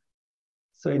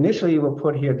initially we'll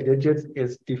put here digits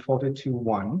is defaulted to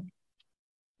 1,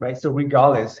 right? So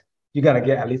regardless, you're gonna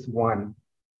get at least 1.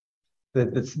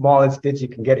 The smallest digit you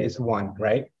can get is 1,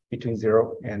 right? Between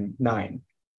 0 and 9.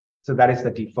 So that is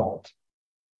the default.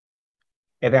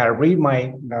 And then I read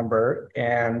my number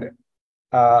and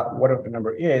whatever the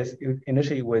number is,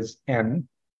 initially it was n.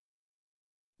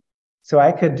 So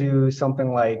I could do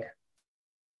something like,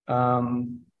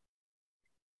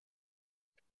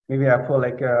 maybe I put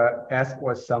like S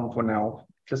or sum for now,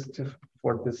 just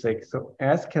for the sake. So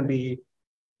S can be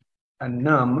a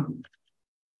num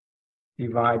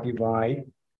divide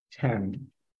 10.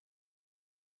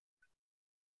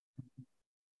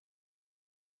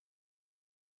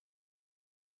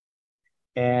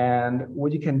 And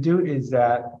what you can do is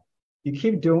that you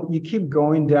keep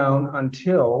going down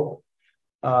until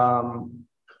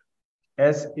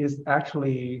S is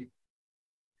actually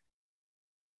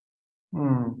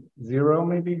 0,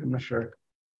 maybe, I'm not sure.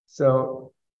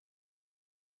 So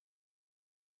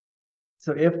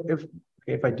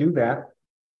if I do that,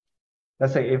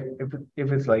 let's say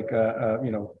if it's like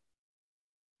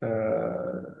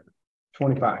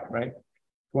 25, right?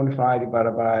 25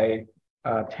 divided by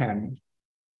 10.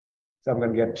 So I'm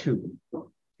going to get 2.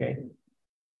 Okay.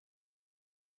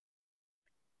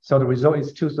 So the result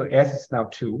is 2. So S is now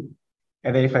 2.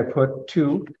 And then if I put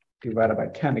 2 divided by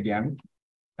 10 again,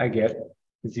 I get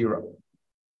 0.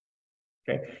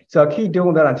 Okay. So I keep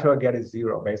doing that until I get a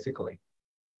 0, basically.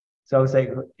 So I say,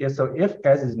 yeah, so if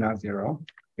S is not 0,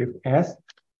 if S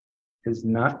is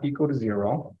not equal to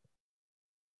 0.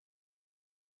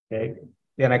 Okay,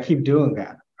 then I keep doing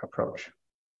that approach.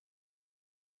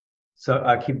 So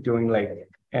I keep doing like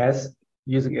S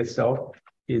using itself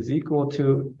is equal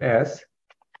to S,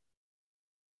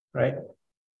 right?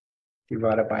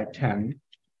 Divided by 10.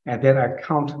 And then I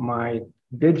count my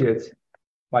digits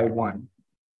by 1.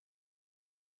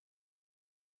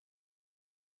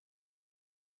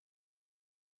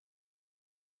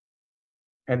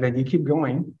 And then you keep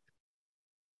going.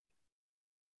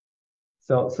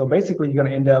 So basically you're going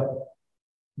to end up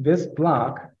this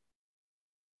block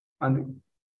on,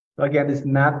 again, this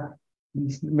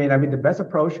may not be the best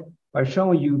approach by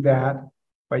showing you that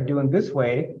by doing this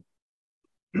way,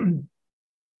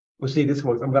 we'll see this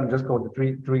works. I'm going to just go to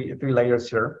three layers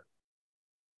here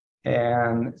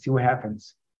and see what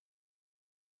happens.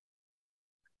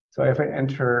 So if I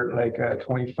enter like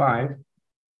 25,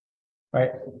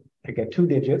 right, I get 2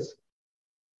 digits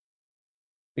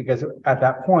because at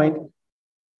that point,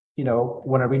 you know,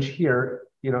 when I reach here,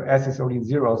 you know, S is only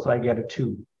 0, so I get a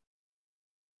 2.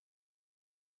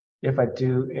 If I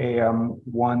do a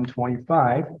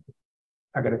 125,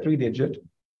 I got a 3-digit.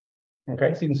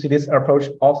 Okay, so you can see this approach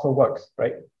also works,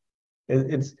 right?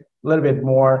 It's a little bit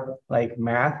more like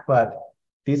math, but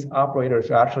these operators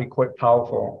are actually quite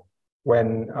powerful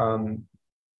when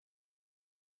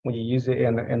you use it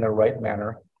in the right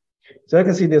manner. So you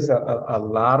can see there's a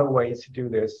lot of ways to do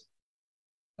this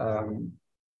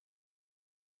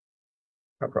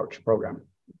approach program,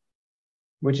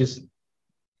 which is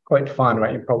quite fun,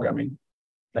 right? In programming,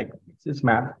 like it's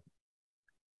math.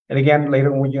 And again,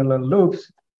 later when you learn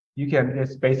loops, you can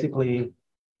just basically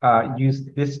use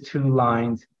these 2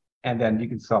 lines, and then you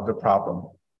can solve the problem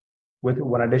with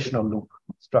one additional loop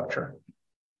structure.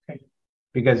 Okay,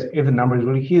 because if the number is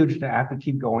really huge, then I have to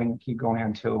keep going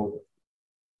until,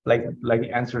 like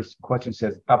the answer's question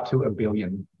says, up to 1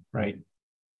 billion, right?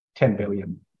 10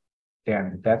 billion.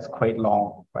 Then that's quite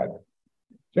long, but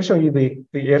just show you the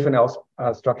if and else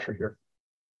structure here.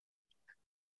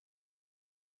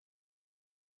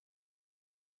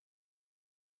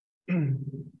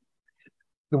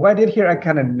 So what I did here, I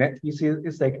kind of you see,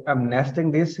 it's like I'm nesting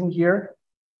this in here,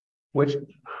 which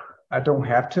I don't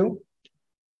have to,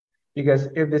 because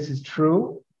if this is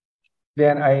true,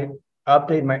 then I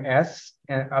update my S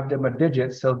and update my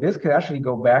digits. So this could actually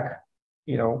go back,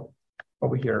 you know,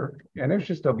 over here, and it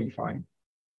should still be fine.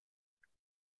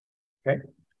 Okay,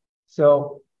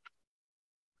 so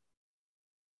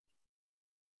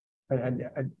I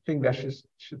think that should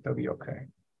still be okay.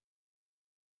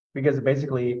 Because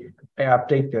basically I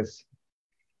update this.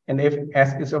 And if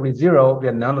S is only 0,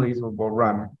 then none of these will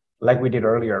run like we did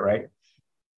earlier, right?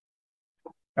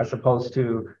 As opposed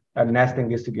to nesting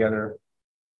this together.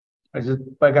 I'm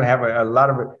gonna have a lot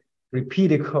of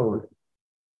repeated code.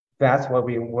 That's what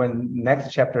when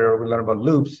next chapter we learn about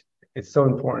loops, it's so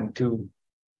important to,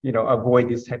 you know, avoid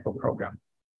this type of program.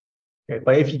 Okay,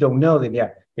 but if you don't know, then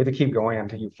yeah, you have to keep going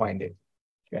until you find it.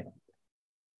 Okay.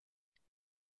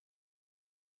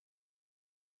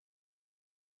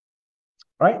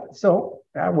 All right, so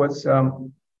that was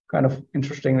kind of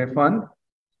interesting and fun.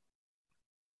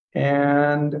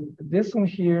 And this one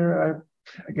here,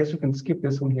 I guess we can skip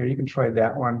this one here. You can try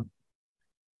that one.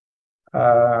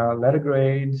 Letter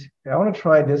grade. I want to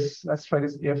try this. Let's try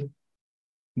this if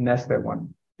nested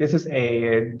one. This is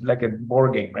like a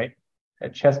board game, right? A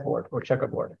chessboard or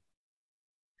checkerboard.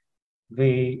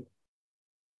 The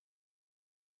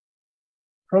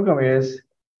program is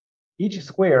each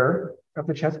square of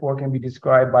the chessboard can be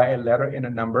described by a letter and a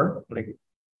number, like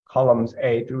columns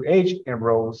A through H and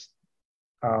rows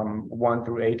 1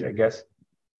 through 8, I guess.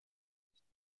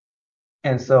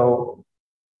 And so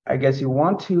I guess you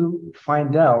want to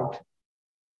find out,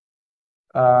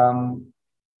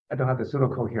 I don't have the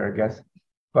pseudocode here, I guess,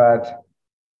 but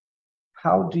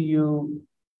how do you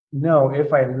know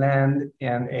if I land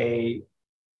in a,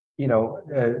 you know,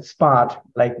 a spot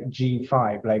like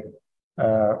G5, like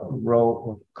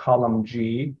column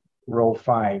G, row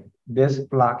 5, this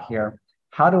block here,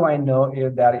 how do I know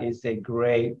if that is a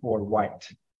gray or white?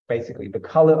 Basically, the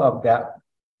color of that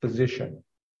position.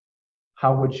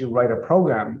 How would you write a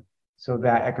program so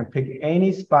that I can pick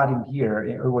any spot in here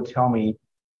and it will tell me,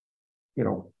 you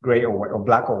know, gray or white or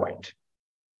black or white?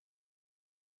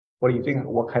 What do you think?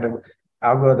 What kind of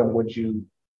algorithm would you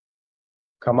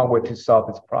come up with to solve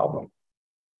this problem?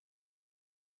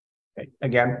 Okay.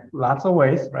 Again, lots of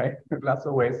ways, right? Lots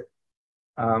of ways.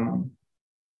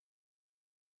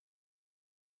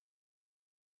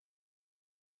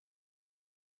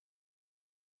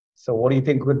 So what do you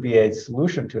think would be a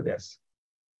solution to this?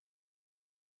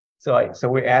 So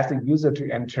we asked the user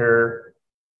to enter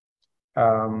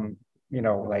you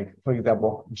know, like for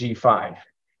example, G5.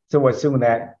 So we're assuming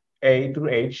that A through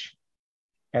H,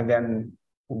 and then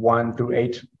 1 through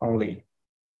 8 only.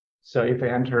 So if I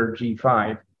enter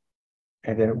G5,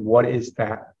 and then what is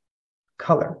that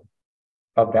color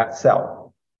of that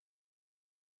cell?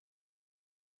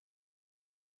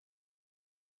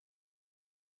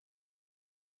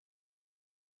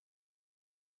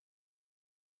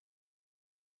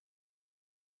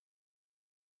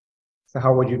 So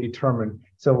how would you determine?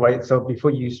 So right, so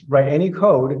before you write any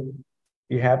code,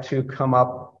 you have to come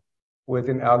up with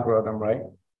an algorithm, right?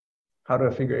 How do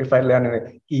I figure if I land in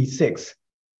an E6,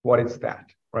 what is that,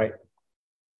 right?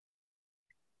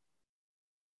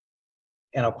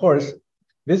 And of course,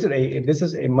 this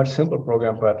is a much simpler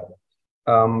program, but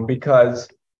because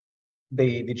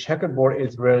the checkerboard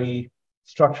is very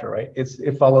structured, right?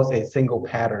 It follows a single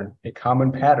pattern, a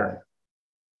common pattern.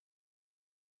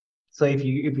 So if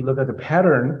you look at the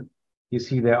pattern, you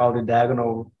see that all the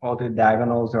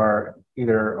diagonals are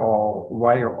either all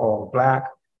white or all black.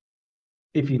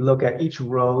 If you look at each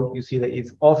row, you see that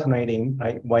it's alternating,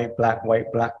 right? White, black,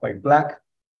 white, black, white, black.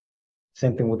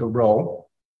 Same thing with the row.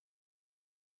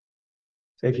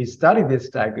 So if you study this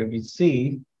diagram, you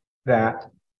see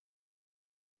that,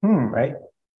 right?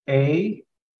 A8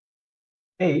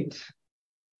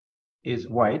 is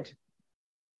white.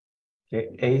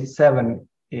 Okay, A7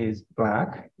 is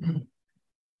black.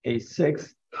 A6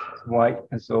 is white.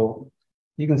 And so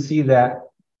you can see that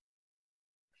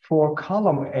for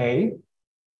column A,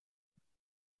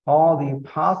 all the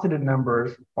positive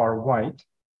numbers are white,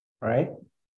 right?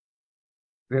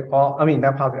 They're all, I mean,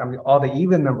 not positive, I mean, all the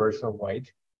even numbers are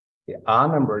white. The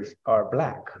odd numbers are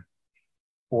black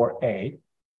for A.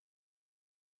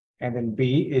 And then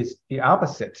B is the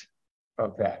opposite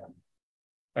of that,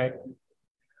 right?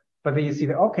 But then you see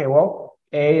that, okay, well,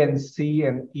 A and C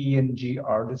and E and G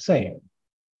are the same.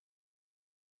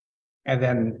 And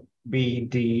then B,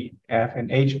 D, F,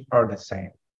 and H are the same.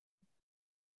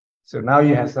 So now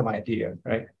you have some idea,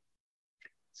 right?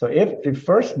 So if the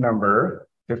first number,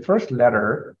 the first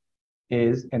letter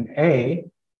is an A,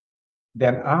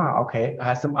 then, okay, I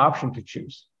have some option to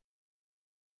choose.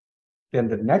 Then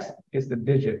the next is the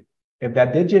digit. If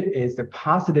that digit is the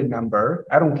positive number,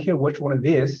 I don't care which one of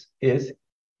this is.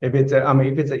 If it's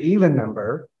if it's an even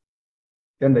number,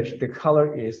 then the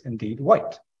color is indeed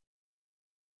white.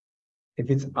 If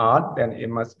it's odd, then it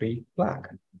must be black.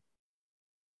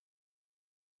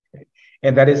 Okay.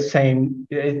 And that is same,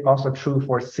 it's also true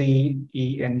for C,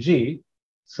 E, and G.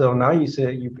 So now you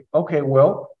say, okay,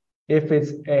 well, if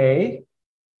it's A,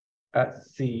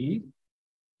 C,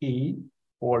 E,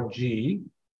 or G,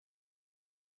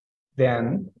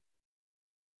 then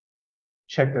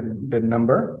check the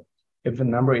number. If the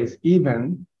number is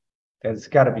even, then it's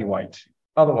got to be white.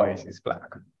 Otherwise, it's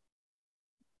black.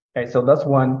 Okay, so that's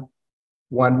one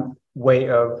way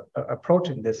of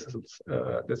approaching this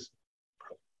this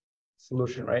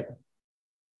solution, right?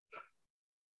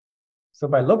 So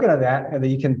by looking at that, and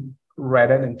then you can write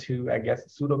it into, I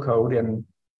guess, pseudocode and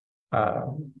a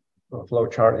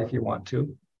flowchart if you want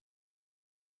to.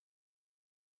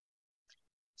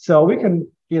 So we can,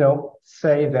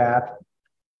 say that.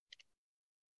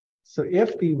 So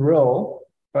if the row,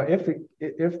 or if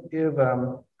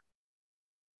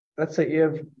let's say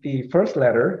if the first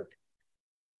letter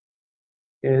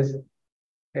is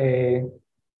A,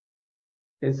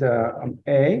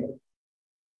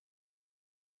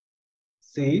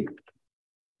 C,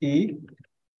 E,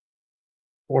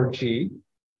 or G,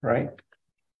 right?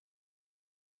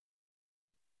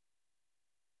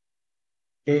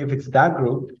 If it's that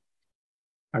group,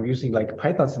 I'm using like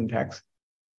Python syntax,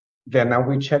 then now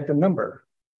we check the number,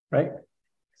 right?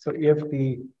 So if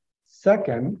the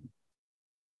second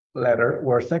letter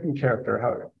or second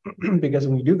character, because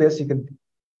when you do this, you can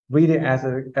read it as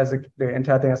the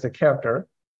entire thing as a character,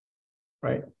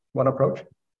 right? One approach.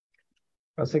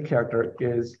 Let's say character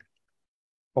is,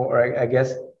 or I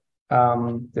guess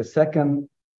the second,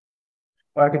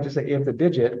 or I could just say if the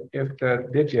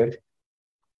digit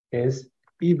is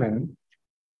even,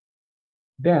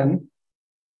 then,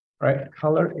 right,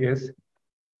 color is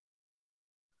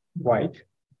white.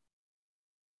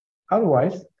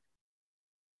 Otherwise,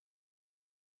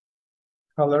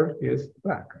 color is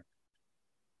black.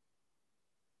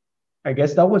 I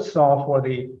guess that would solve for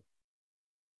the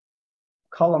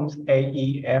columns A,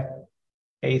 E, F,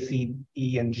 A, C,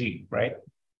 E, and G, right?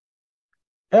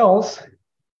 Else,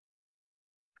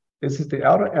 this is the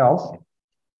outer else.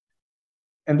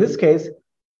 In this case,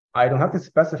 I don't have to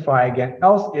specify again,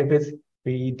 else if it's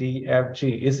B, D, F,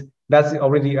 G. That's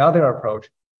already the other approach.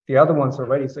 The other one's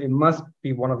already, so it must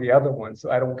be one of the other ones. So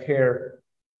I don't care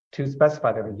to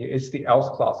specify that here. It's the else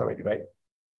clause already, right?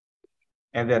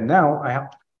 And then now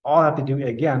all I have to do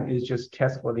again is just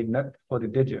test for the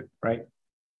digit, right?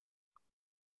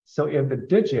 So if the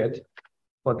digit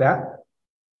for that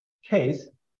case,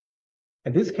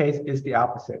 in this case, is the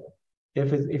opposite.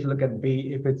 If you look at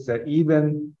B, if it's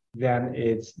even, then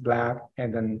it's black,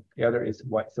 and then the other is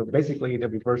white. So basically the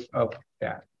reverse of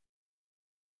that.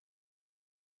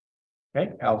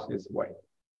 Okay, else is white.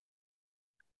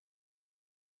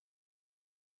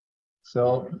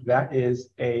 So that is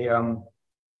a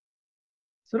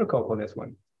pseudocode for this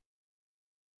one.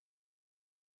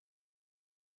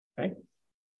 Okay,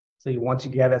 so once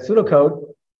you get that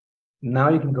pseudocode, now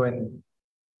you can go and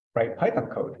write Python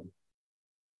code.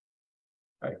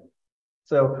 Right.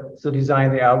 So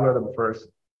design the algorithm first,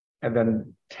 and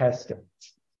then test it.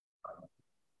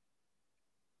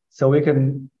 So we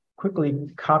can quickly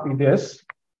copy this,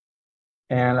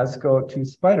 and let's go to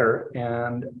Spider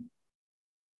and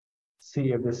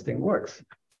see if this thing works.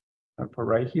 I'll put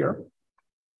right here.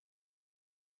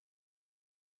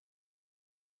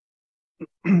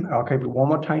 Okay, but one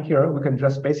more time here. We can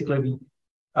just basically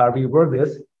reword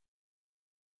this.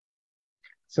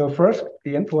 So first,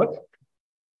 the input.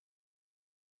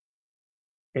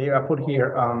 Okay, I put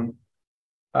here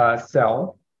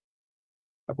cell.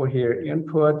 I put here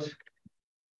input,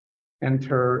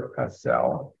 enter a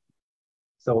cell.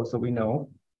 So we know.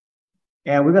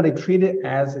 And we're going to treat it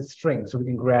as a string. So we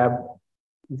can grab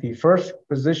the first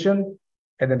position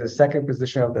and then the second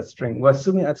position of the string. We're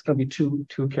assuming that's going to be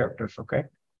two characters, okay?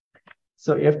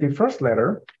 So if the first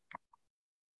letter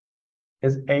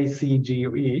is A, C, G,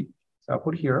 or E, so I'll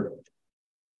put here.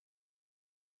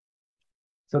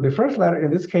 So the first letter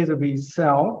in this case would be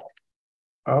cell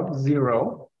of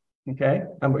 0, okay?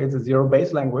 It's a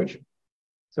zero-based language.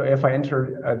 So if I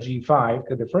enter a G5,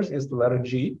 then the first is the letter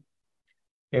G.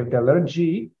 If the letter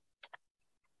G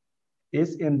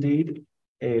is indeed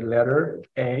a letter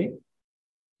A,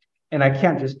 and I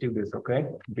can't just do this, okay?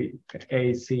 B,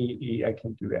 A, C, E, I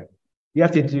can't do that. You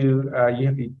have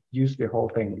to use the whole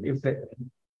thing. If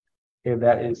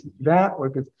that is that, or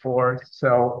if it's for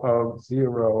cell of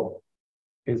 0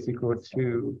 is equal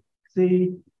to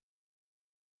C,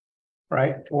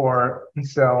 right? Or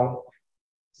cell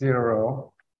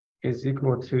 0 is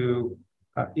equal to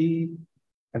E,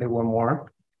 and then one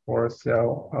more, or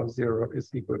cell of 0 is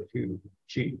equal to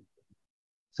G.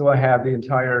 So I have the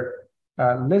entire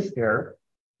list there.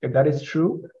 If that is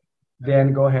true,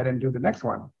 then go ahead and do the next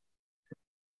one.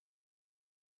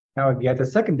 Now I get the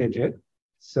second digit.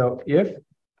 So if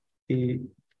the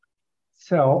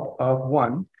cell of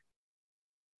 1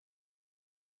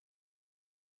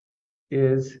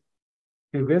 is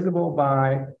divisible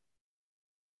by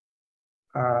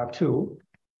 2,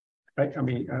 right? I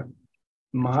mean,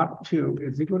 mod 2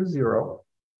 is equal to 0.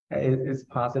 It's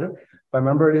positive. But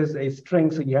remember, it is a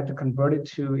string, so you have to convert it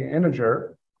to an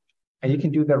integer. And you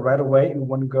can do that right away in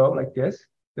one go like this.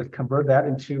 Just convert that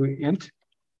into int.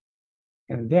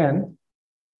 And then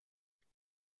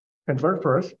convert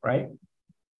first, right?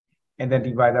 And then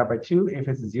divide that by 2. If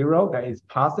it's 0, that is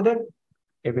positive.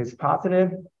 If it's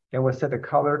positive, then we'll set the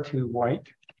color to white.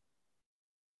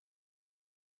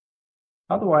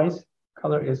 Otherwise,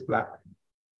 color is black.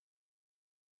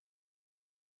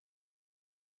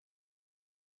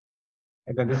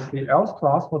 And then this is the else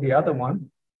clause for the other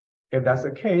one. If that's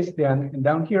the case, then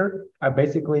down here, I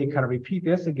basically kind of repeat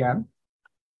this again.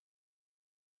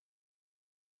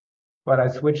 But I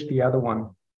switch the other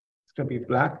one. It's going to be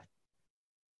black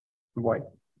and white.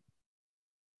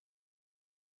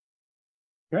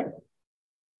 Okay.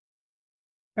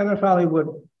 And then finally,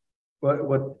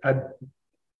 what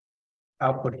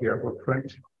output here will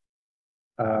print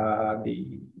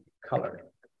the color.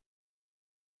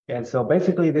 And so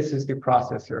basically, this is the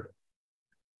processor.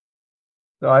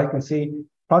 So I can see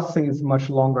processing is much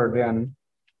longer than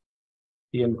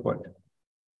the input.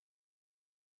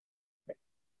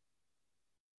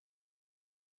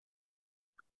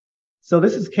 So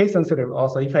this is case sensitive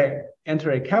also. If I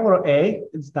enter a capital A,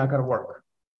 it's not going to work.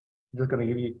 I'm just going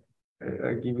to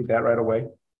give you that right away.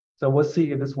 So we'll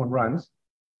see if this one runs.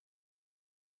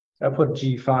 I put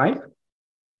G5.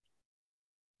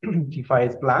 G5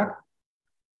 is black.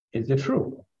 Is it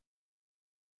true?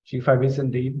 G5 is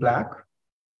indeed black.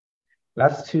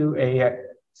 Let's do a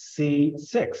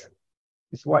C6.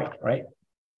 It's white, right?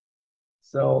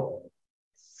 So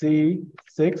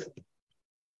C6,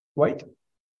 white.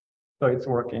 So it's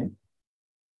working.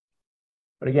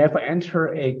 But again, if I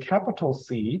enter a capital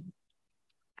C,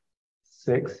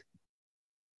 6,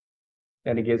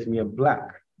 then it gives me a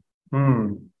black.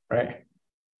 Right?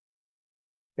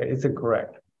 Okay, it's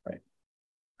incorrect, right?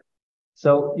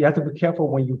 So you have to be careful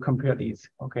when you compare these.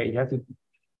 Okay, you have to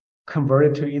convert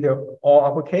it to either all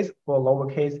uppercase or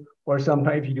lowercase, or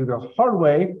sometimes if you do the hard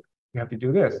way, you have to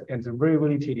do this. And it's very,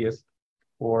 really tedious.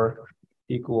 For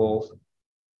equals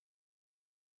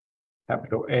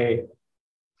capital A.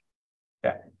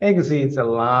 Yeah, and you can see it's a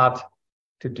lot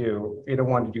to do. You don't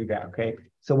want to do that, okay?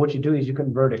 So what you do is you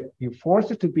convert it. You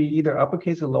force it to be either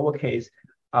uppercase or lowercase.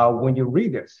 When you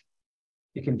read this,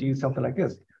 you can do something like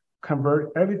this.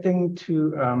 Convert everything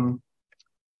to,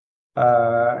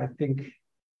 I think,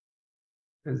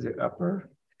 is it upper?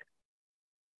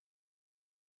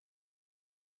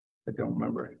 I don't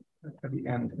remember. At the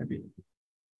end, maybe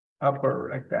upper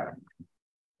like that.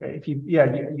 Okay, if you, yeah,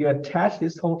 you attach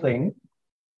this whole thing,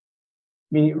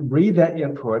 meaning read that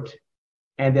input,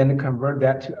 and then convert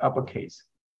that to uppercase.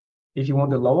 If you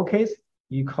want the lowercase,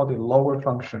 you call it lower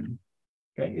function.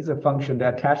 Okay, it's a function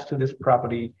that attached to this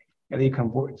property, and you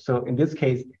convert. So in this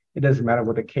case, it doesn't matter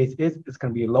what the case is. It's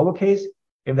going to be a lowercase.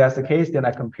 If that's the case, then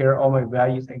I compare all my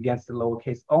values against the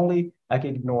lowercase only. I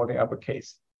can ignore the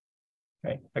uppercase.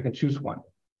 Okay, I can choose one.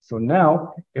 So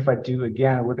now, if I do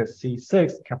again with a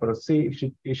C6, capital C,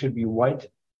 it should be white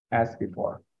as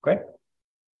before. Okay,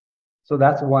 so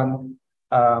that's one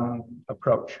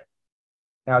approach.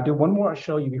 Now I'll do one more. I'll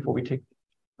show you before we take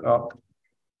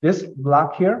this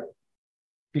block here.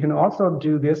 You can also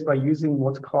do this by using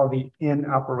what's called the in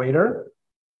operator,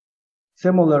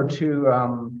 similar to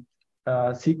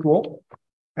SQL.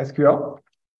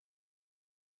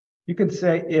 You can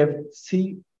say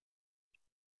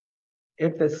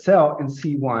if the cell in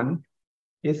C1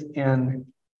 is in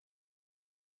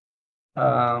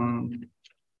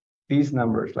these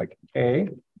numbers like A,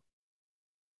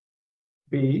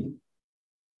 B,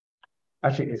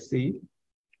 actually it's C,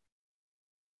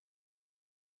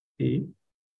 E,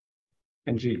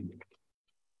 and G.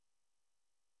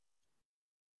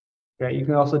 Okay, you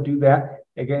can also do that.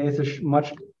 Again, it's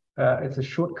a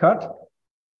shortcut.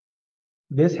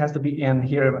 This has to be in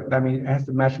here. That means it has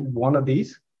to match one of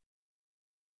these.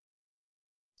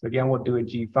 So again, we'll do a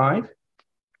G5.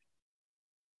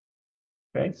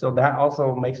 Okay, so that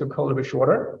also makes the code a bit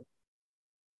shorter.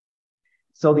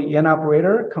 So the in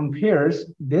operator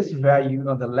compares this value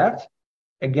on the left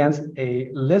against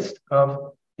a list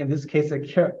of, in this case,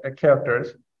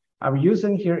 characters. I'm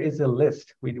using here is a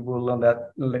list. We will learn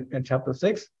that in chapter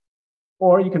 6.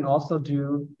 Or you can also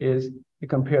do is you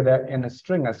compare that in a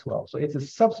string as well. So it's a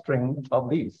substring of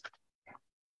these.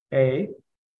 A,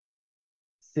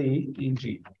 C, E,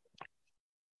 G.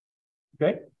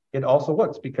 Okay, it also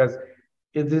works because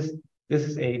this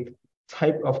is a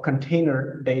type of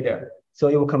container data. So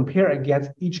it will compare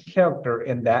against each character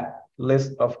in that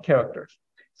list of characters.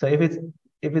 So if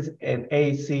it's an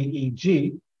A, C, E,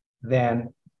 G,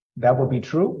 then that will be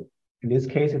true. In this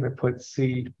case, if I put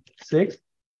C6,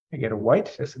 I get a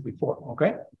white as before,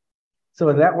 okay?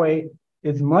 So that way,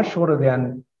 it's much shorter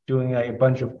than doing a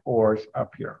bunch of ORs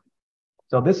up here.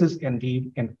 So this is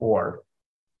indeed an OR.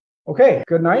 Okay,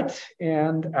 good night,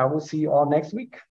 and I will see you all next week.